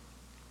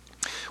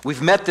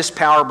 We've met this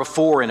power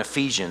before in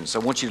Ephesians. I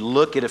want you to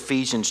look at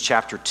Ephesians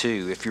chapter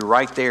 2. If you're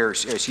right there,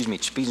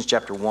 Ephesians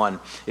chapter 1.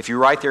 If you're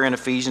right there in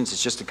Ephesians,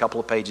 it's just a couple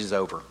of pages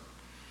over.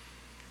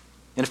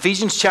 In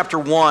Ephesians chapter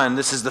 1,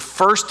 this is the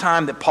first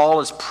time that Paul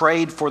has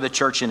prayed for the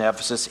church in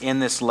Ephesus in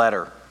this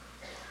letter.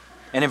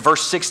 And in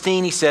verse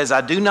 16 he says,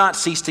 I do not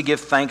cease to give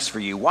thanks for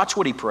you. Watch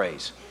what he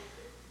prays.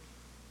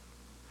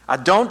 I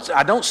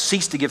don't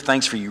cease to give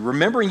thanks for you,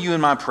 remembering you in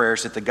my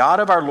prayers, that the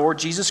God of our Lord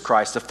Jesus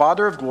Christ, the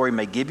Father of glory,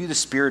 may give you the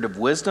spirit of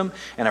wisdom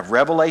and of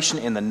revelation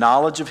in the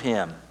knowledge of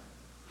him,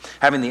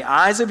 having the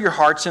eyes of your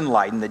hearts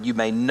enlightened, that you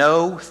may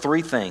know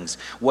three things.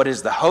 What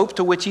is the hope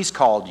to which he's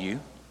called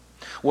you?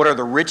 What are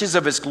the riches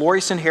of his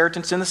glorious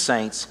inheritance in the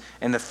saints?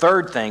 And the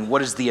third thing,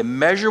 what is the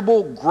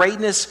immeasurable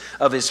greatness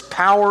of his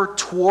power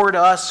toward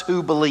us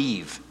who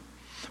believe?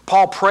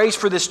 Paul prays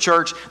for this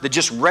church that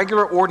just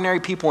regular, ordinary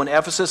people in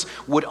Ephesus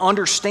would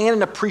understand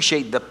and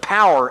appreciate the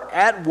power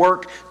at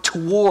work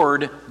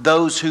toward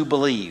those who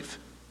believe.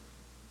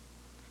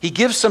 He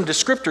gives some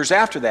descriptors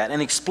after that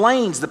and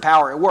explains the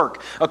power at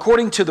work.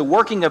 According to the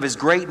working of his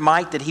great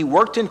might that he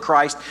worked in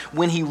Christ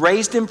when he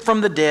raised him from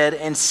the dead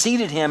and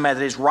seated him at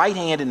his right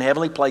hand in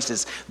heavenly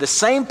places. The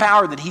same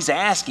power that he's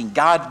asking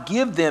God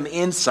give them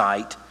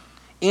insight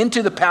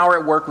into the power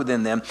at work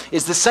within them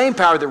is the same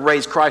power that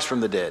raised Christ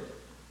from the dead.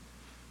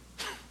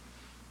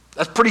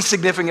 That's pretty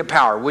significant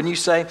power, wouldn't you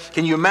say?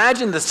 Can you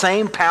imagine the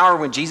same power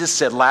when Jesus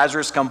said,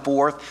 Lazarus, come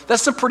forth?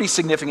 That's some pretty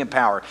significant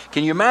power.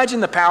 Can you imagine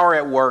the power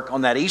at work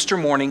on that Easter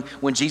morning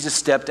when Jesus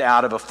stepped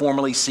out of a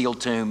formerly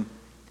sealed tomb?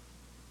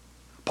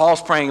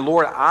 Paul's praying,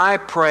 Lord, I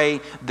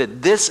pray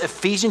that this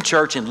Ephesian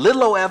church in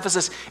little old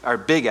Ephesus, or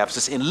big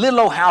Ephesus, in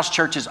little old house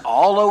churches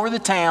all over the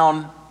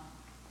town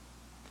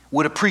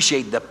would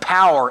appreciate the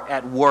power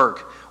at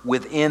work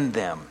within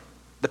them,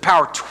 the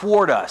power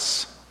toward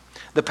us,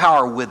 the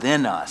power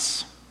within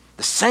us.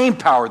 The same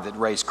power that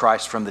raised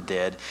Christ from the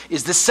dead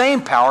is the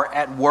same power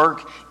at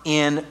work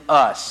in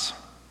us.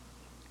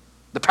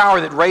 The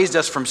power that raised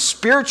us from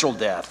spiritual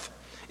death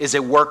is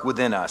at work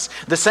within us.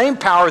 The same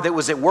power that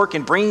was at work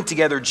in bringing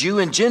together Jew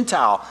and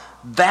Gentile,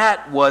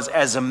 that was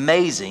as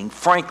amazing,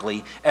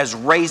 frankly, as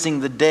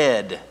raising the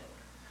dead.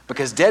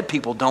 Because dead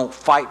people don't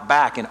fight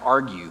back and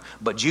argue,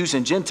 but Jews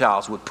and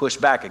Gentiles would push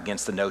back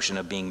against the notion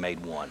of being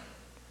made one.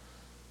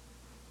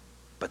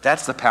 But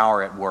that's the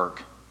power at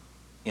work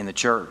in the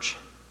church.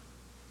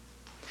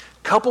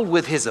 Coupled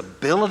with his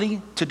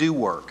ability to do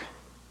work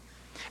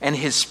and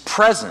his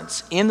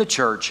presence in the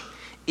church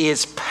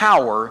is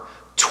power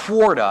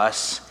toward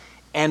us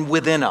and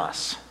within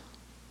us.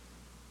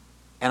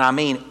 And I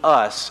mean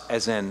us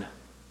as in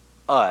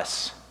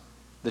us,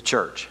 the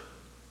church.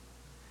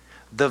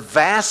 The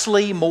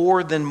vastly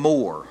more than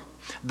more,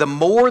 the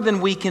more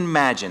than we can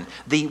imagine,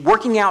 the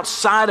working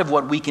outside of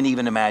what we can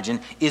even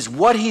imagine is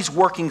what he's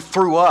working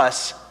through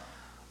us,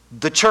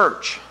 the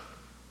church.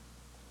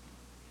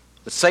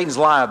 But Satan's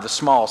lie of the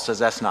small says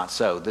that's not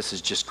so. This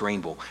is just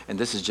Greenville, and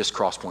this is just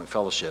Crosspoint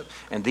Fellowship.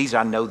 And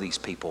I know these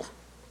people.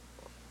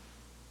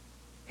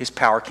 His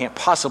power can't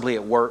possibly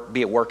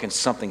be at work in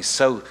something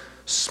so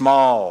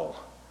small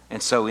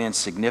and so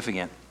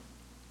insignificant.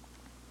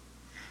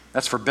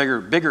 That's for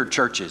bigger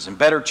churches and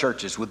better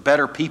churches with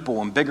better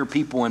people and bigger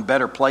people in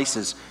better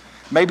places.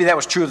 Maybe that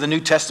was true of the New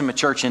Testament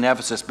church in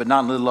Ephesus, but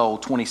not in little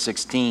old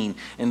 2016,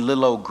 in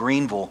little old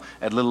Greenville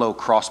at little old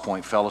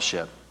Crosspoint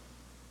Fellowship.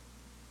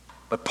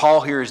 But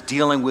Paul here is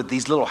dealing with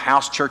these little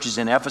house churches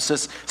in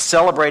Ephesus,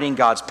 celebrating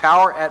God's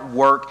power at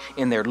work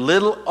in their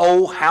little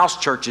old house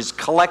churches,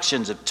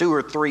 collections of 2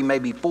 or 3,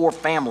 maybe 4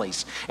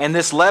 families. And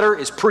this letter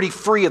is pretty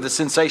free of the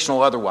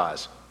sensational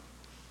otherwise.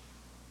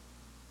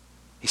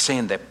 He's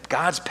saying that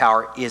God's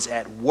power is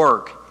at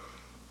work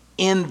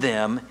in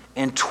them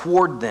and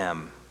toward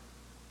them.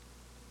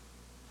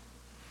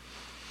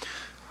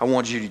 I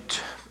wanted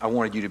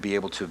you to be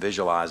able to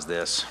visualize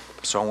this,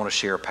 so I want to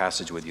share a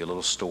passage with you, a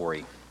little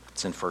story.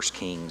 It's in 1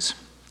 Kings.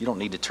 You don't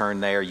need to turn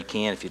there. You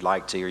can if you'd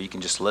like to, or you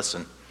can just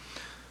listen.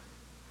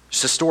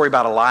 It's a story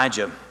about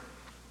Elijah.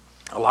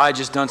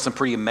 Elijah's done some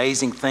pretty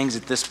amazing things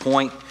at this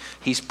point.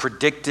 He's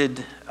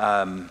predicted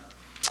that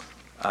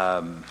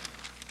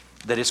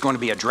it's going to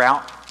be a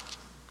drought.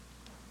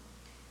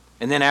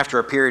 And then after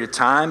a period of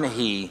time,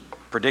 he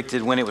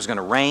predicted when it was going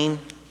to rain.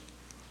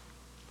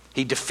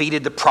 He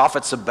defeated the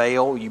prophets of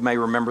Baal. You may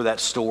remember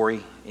that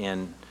story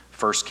in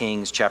 1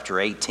 Kings chapter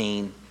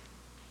 18.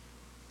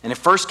 And in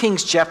 1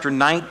 Kings chapter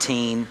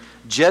 19,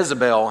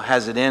 Jezebel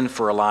has it in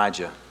for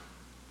Elijah.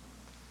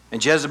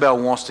 And Jezebel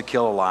wants to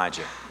kill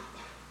Elijah.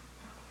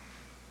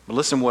 But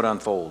listen what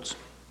unfolds.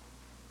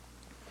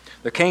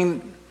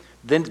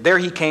 There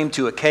he came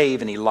to a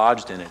cave and he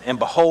lodged in it. And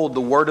behold,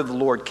 the word of the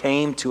Lord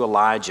came to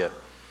Elijah.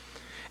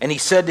 And he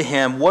said to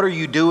him, "What are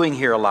you doing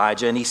here,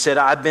 Elijah?" And he said,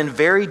 "I've been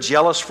very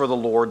jealous for the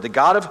Lord, the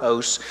God of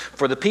hosts,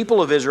 for the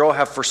people of Israel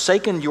have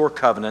forsaken your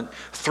covenant,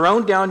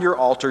 thrown down your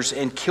altars,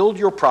 and killed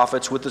your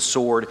prophets with the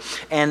sword.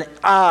 And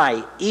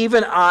I,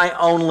 even I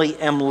only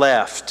am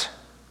left."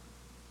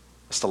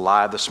 That's the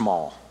lie of the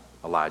small,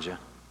 Elijah.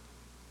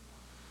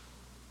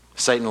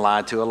 Satan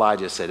lied to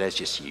Elijah and said, "That's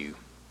just you.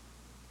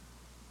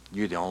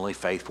 You're the only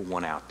faithful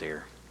one out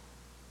there.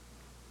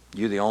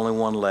 You're the only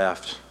one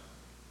left."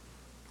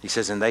 He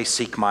says, "And they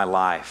seek my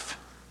life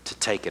to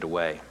take it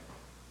away."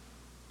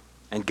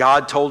 And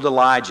God told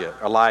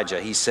Elijah,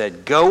 he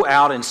said, "Go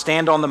out and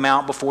stand on the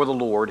mount before the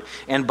Lord.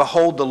 And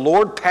behold, the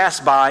Lord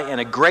passed by,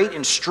 and a great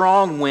and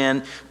strong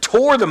wind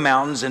tore the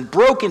mountains and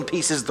broke in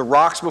pieces the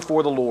rocks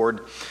before the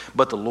Lord.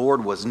 But the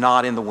Lord was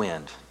not in the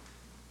wind.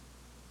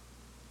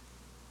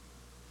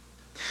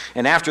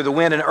 And after the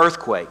wind, an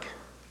earthquake.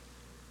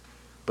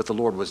 But the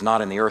Lord was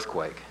not in the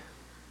earthquake.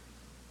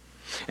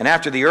 And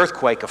after the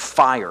earthquake, a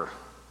fire.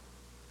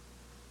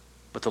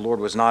 But the Lord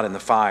was not in the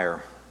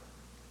fire.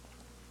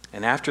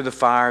 And after the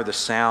fire, the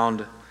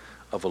sound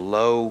of a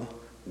low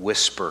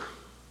whisper.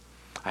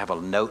 I have a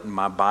note in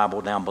my Bible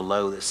down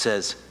below that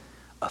says,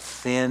 a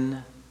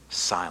thin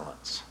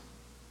silence.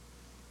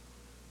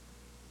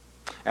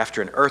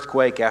 After an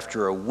earthquake,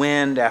 after a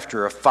wind,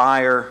 after a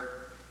fire,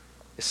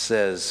 it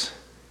says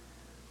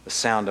the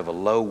sound of a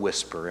low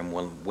whisper. And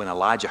when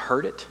Elijah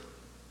heard it,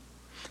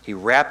 he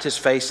wrapped his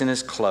face in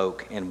his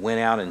cloak and went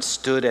out and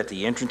stood at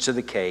the entrance of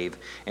the cave.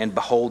 And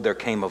behold, there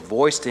came a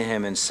voice to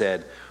him and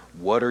said,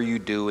 "What are you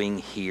doing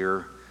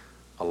here,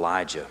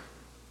 Elijah?"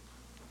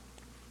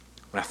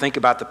 When I think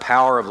about the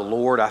power of the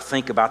Lord, I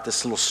think about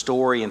this little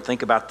story and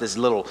think about this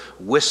little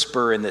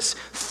whisper and this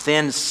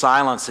thin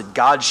silence that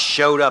God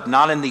showed up,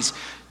 not in these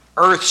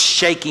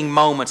earth-shaking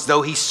moments,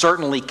 though he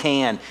certainly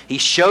can. He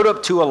showed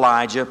up to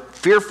Elijah,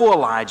 fearful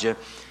Elijah,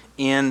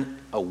 in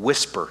a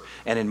whisper.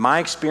 And in my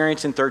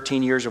experience in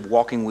 13 years of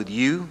walking with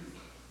you,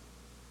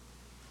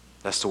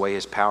 that's the way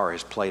his power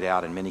has played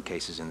out in many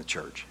cases in the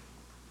church.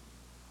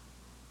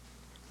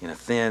 In a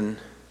thin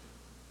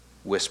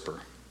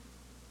whisper.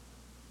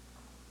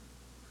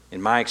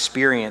 In my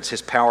experience,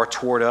 his power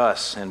toward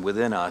us and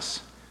within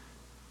us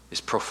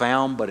is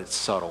profound, but it's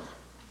subtle.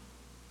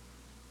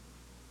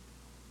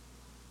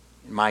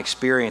 In my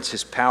experience,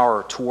 his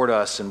power toward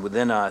us and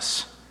within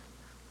us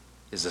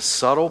is a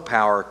subtle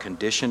power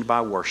conditioned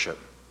by worship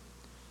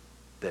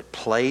that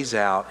plays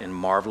out in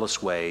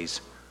marvelous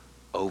ways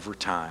over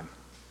time.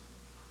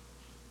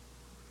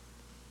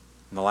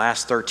 In the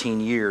last 13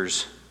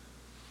 years,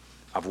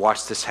 I've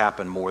watched this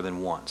happen more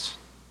than once.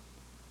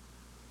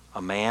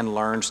 A man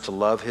learns to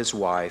love his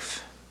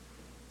wife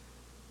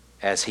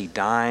as he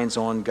dines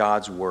on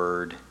God's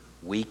word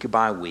week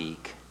by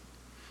week,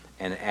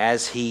 and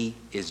as he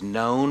is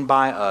known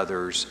by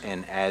others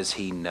and as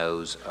he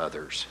knows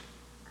others.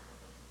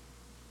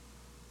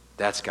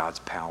 That's God's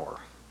power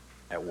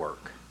at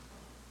work.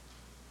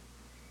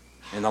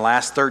 In the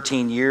last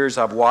 13 years,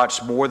 I've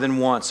watched more than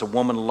once a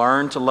woman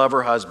learn to love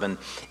her husband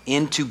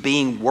into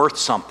being worth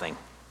something.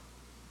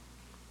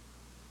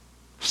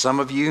 Some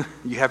of you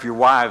have your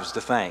wives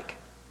to thank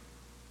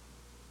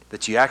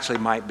that you actually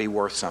might be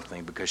worth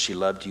something because she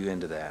loved you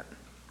into that.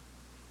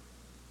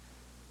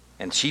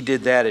 And she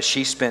did that as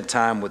she spent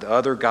time with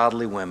other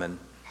godly women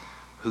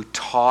who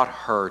taught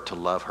her to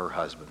love her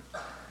husband.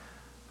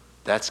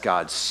 That's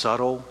God's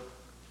subtle,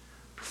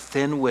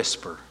 thin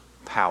whisper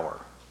power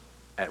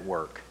at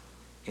work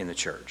in the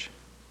church.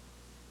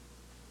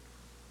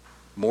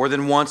 More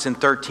than once in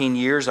 13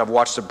 years, I've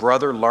watched a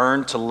brother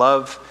learn to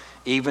love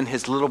even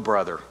his little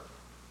brother.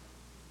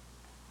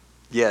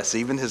 Yes,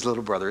 even his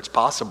little brother. It's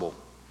possible.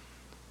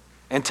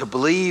 And to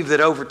believe that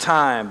over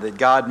time that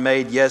God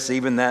made, yes,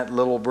 even that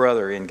little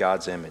brother in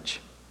God's image.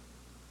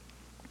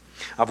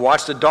 I've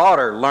watched a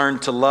daughter learn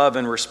to love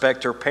and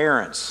respect her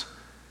parents,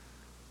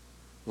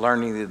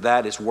 learning that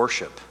that is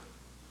worship.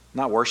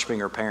 Not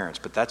worshiping her parents,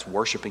 but that's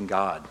worshiping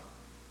God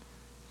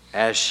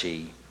as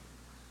she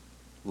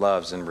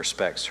loves and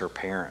respects her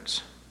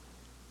parents.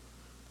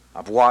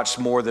 I've watched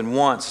more than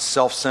once a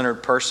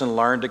self-centered person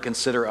learn to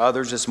consider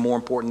others as more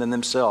important than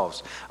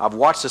themselves. I've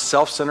watched a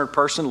self-centered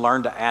person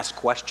learn to ask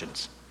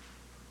questions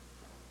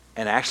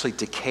and actually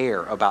to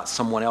care about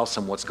someone else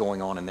and what's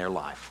going on in their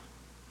life.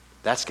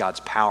 That's God's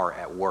power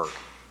at work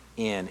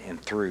in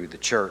and through the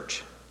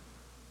church.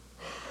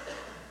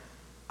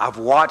 I've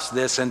watched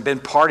this and been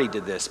party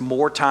to this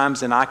more times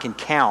than I can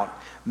count.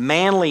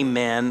 Manly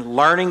men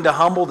learning to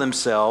humble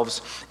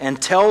themselves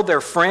and tell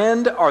their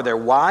friend or their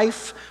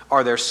wife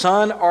or their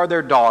son or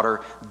their daughter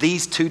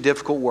these two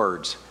difficult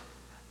words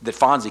that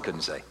Fonzie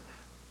couldn't say.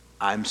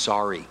 I'm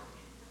sorry.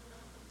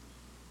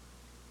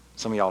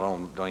 Some of y'all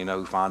don't even know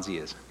who Fonzie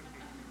is.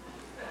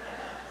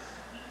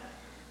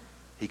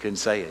 He couldn't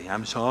say it.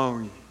 I'm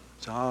sorry.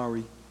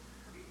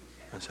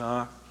 I'm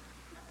sorry.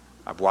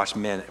 I've watched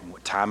men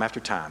time after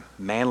time,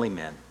 manly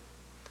men,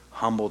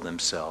 humble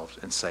themselves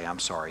and say, I'm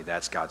sorry.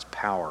 That's God's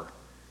power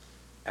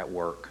at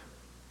work.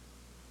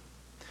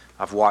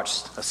 I've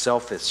watched a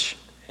selfish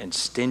and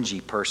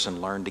stingy person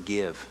learn to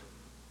give.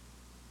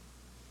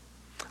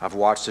 I've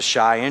watched a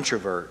shy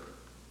introvert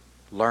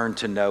learn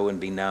to know and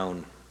be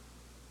known.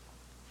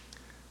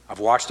 I've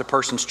watched a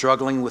person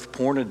struggling with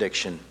porn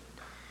addiction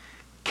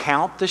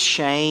count the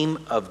shame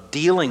of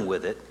dealing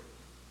with it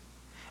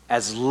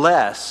as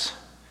less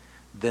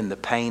than the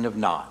pain of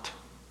not.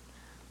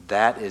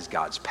 That is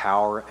God's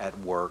power at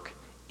work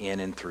in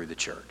and through the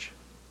church.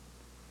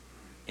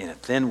 In a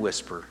thin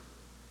whisper,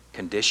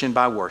 conditioned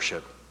by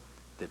worship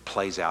that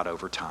plays out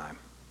over time.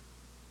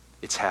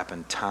 It's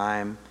happened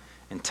time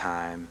and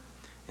time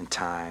and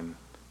time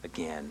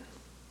again.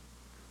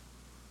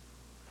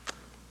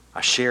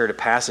 I shared a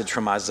passage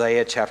from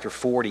Isaiah chapter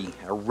 40,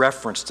 a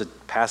reference to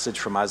passage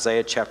from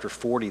Isaiah chapter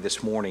 40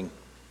 this morning,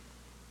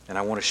 and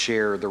I want to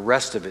share the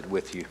rest of it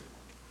with you.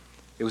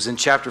 It was in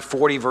chapter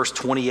 40, verse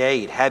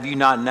 28. Have you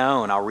not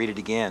known? I'll read it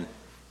again.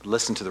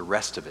 Listen to the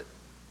rest of it.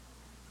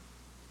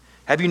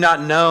 Have you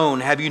not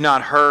known? Have you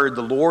not heard?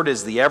 The Lord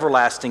is the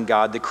everlasting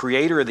God, the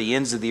creator of the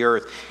ends of the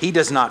earth. He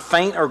does not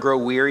faint or grow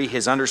weary.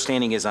 His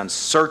understanding is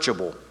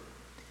unsearchable.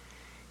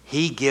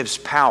 He gives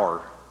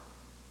power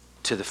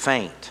to the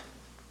faint.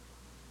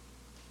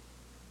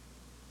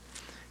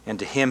 And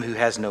to him who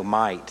has no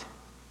might,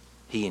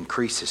 he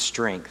increases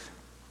strength.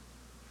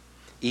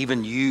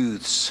 Even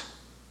youths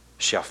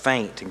shall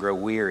faint and grow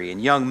weary,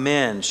 and young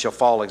men shall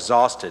fall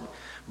exhausted.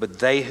 But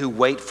they who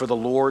wait for the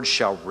Lord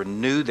shall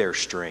renew their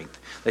strength.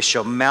 They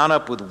shall mount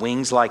up with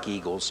wings like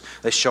eagles.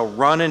 They shall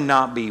run and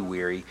not be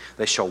weary.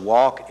 They shall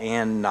walk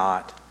and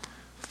not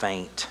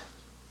faint.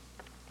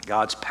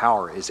 God's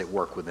power is at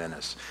work within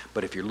us.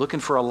 But if you're looking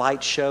for a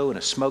light show and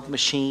a smoke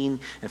machine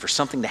and for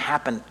something to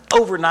happen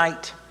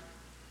overnight,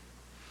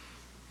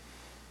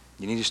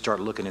 you need to start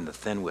looking in the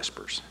thin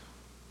whispers.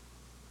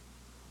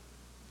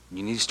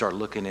 You need to start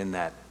looking in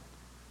that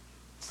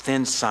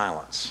thin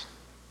silence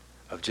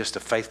of just a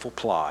faithful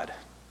plod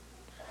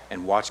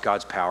and watch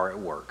God's power at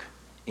work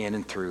in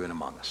and through and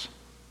among us.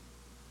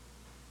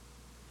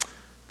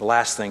 The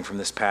last thing from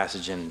this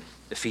passage in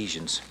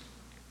Ephesians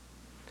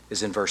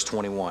is in verse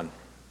 21.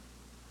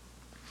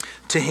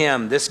 To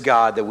him, this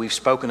God that we've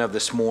spoken of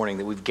this morning,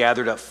 that we've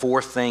gathered up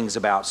 4 things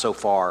about so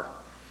far,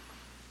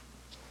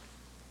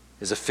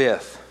 is a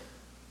 5th.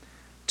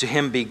 To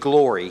him be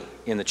glory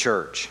in the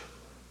church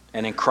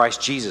and in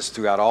Christ Jesus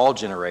throughout all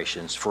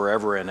generations,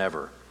 forever and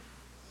ever.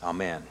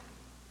 Amen.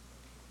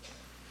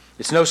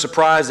 It's no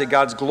surprise that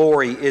God's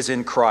glory is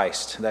in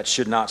Christ. That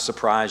should not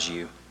surprise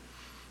you.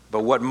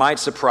 But what might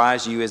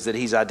surprise you is that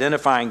he's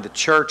identifying the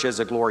church as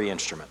a glory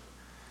instrument.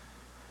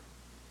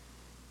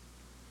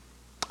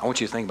 I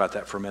want you to think about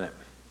that for a minute.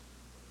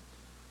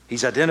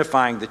 He's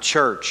identifying the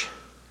church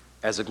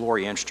as a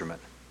glory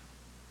instrument.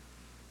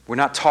 We're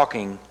not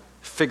talking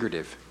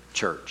figurative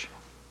church.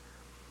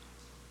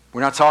 We're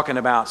not talking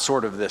about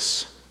sort of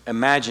this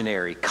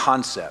imaginary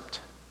concept.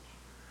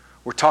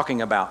 We're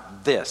talking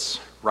about this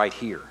right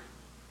here.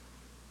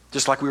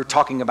 Just like we were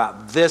talking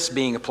about this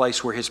being a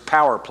place where his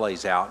power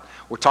plays out,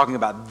 we're talking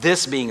about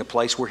this being a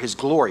place where his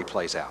glory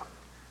plays out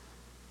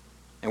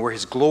and where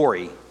his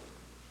glory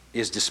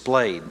is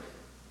displayed.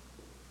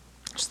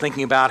 I was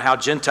thinking about how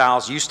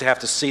Gentiles used to have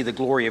to see the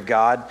glory of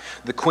God.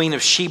 The Queen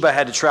of Sheba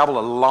had to travel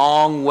a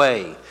long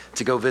way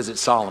to go visit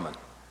Solomon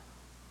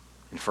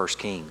in 1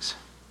 Kings.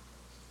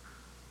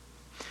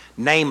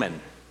 Naaman,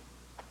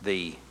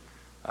 the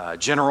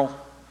general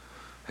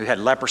who had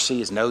leprosy,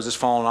 his nose is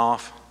falling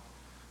off.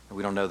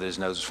 We don't know that his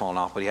nose is falling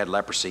off, but he had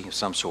leprosy of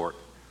some sort.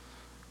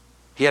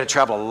 He had to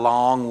travel a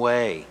long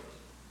way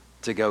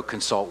to go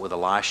consult with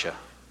Elisha.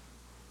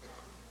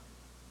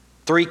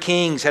 3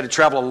 kings had to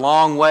travel a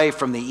long way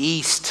from the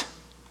east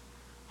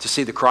to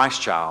see the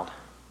Christ child.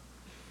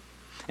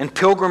 And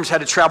pilgrims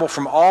had to travel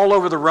from all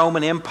over the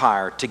Roman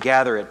Empire to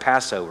gather at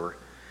Passover.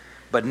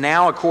 But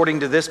now,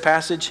 according to this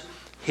passage,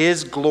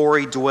 his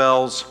glory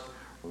dwells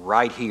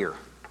right here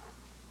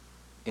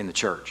in the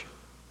church.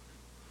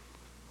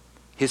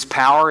 His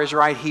power is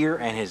right here,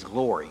 and his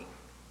glory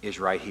is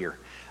right here.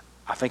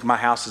 I think my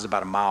house is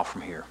about a mile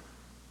from here.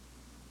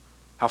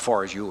 How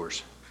far is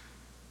yours?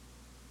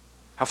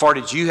 How far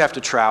did you have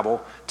to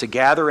travel to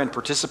gather and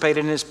participate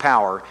in his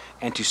power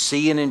and to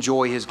see and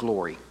enjoy his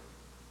glory?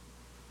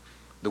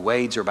 The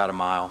Wades are about a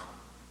mile.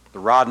 The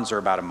Roddens are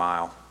about a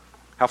mile.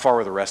 How far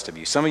were the rest of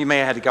you? Some of you may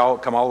have had to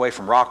come all the way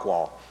from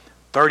Rockwall.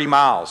 30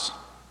 miles.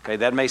 Okay,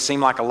 that may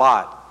seem like a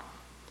lot.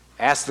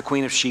 Ask the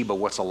Queen of Sheba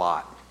what's a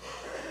lot.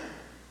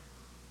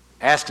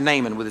 Ask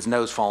Naaman with his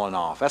nose falling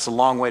off. That's a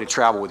long way to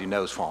travel with your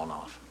nose falling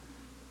off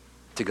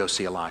to go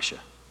see Elisha.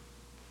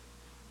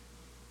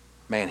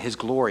 Man, his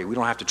glory, we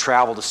don't have to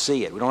travel to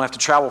see it. We don't have to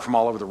travel from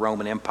all over the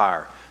Roman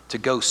Empire to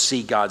go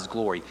see God's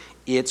glory.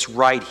 It's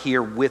right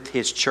here with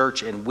his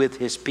church and with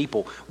his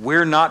people.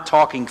 We're not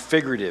talking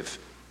figurative.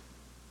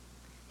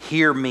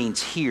 Here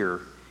means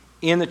here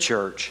in the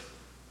church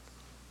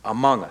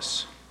among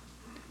us.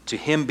 To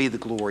him be the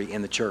glory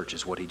in the church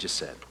is what he just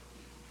said.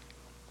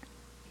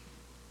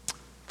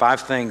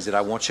 5 things that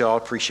I want you all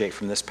to appreciate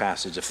from this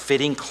passage, a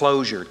fitting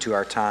closure to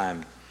our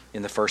time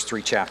in the first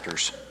 3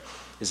 chapters,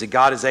 is that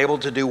God is able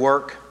to do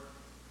work.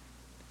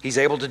 He's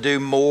able to do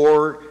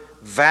more,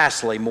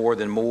 vastly more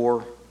than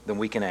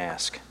we can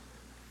ask.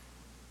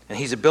 And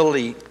his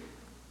ability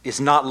is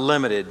not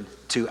limited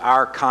to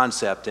our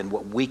concept and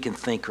what we can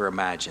think or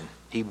imagine.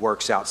 He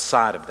works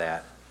outside of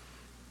that.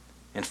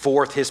 And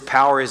 4th, his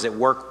power is at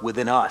work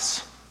within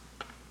us.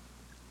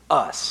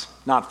 Us,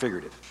 not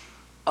figurative.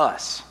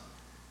 Us.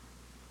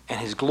 And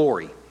his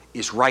glory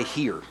is right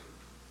here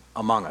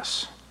among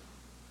us.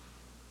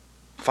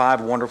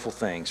 5 wonderful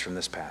things from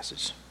this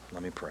passage.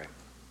 Let me pray.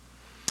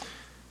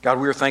 God,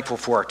 we are thankful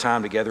for our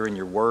time together in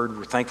your word.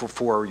 We're thankful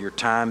for your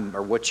time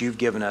or what you've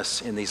given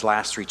us in these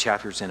last 3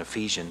 chapters in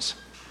Ephesians.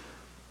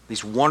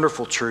 These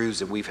wonderful truths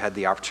that we've had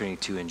the opportunity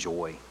to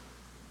enjoy.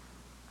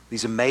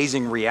 These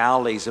amazing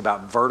realities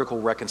about vertical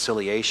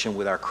reconciliation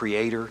with our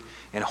Creator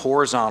and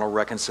horizontal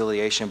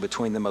reconciliation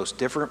between the most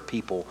different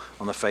people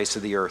on the face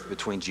of the earth,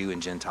 between Jew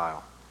and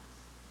Gentile.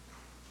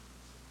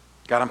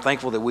 God, I'm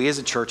thankful that we as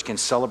a church can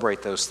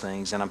celebrate those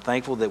things, and I'm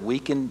thankful that we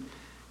can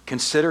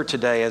consider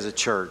today as a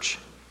church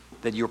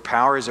that your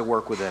power is at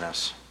work within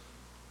us,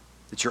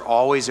 that you're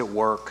always at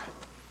work,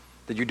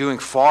 that you're doing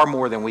far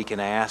more than we can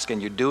ask,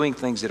 and you're doing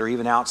things that are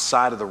even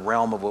outside of the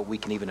realm of what we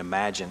can even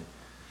imagine.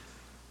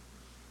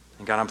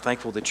 And God, I'm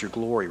thankful that your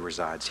glory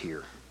resides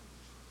here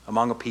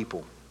among a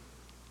people.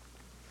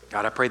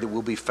 God, I pray that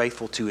we'll be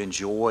faithful to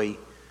enjoy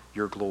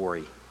your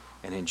glory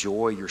and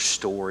enjoy your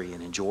story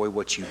and enjoy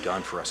what you've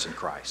done for us in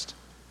Christ.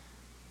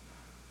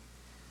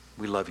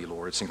 We love you,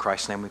 Lord. It's in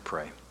Christ's name we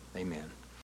pray. Amen.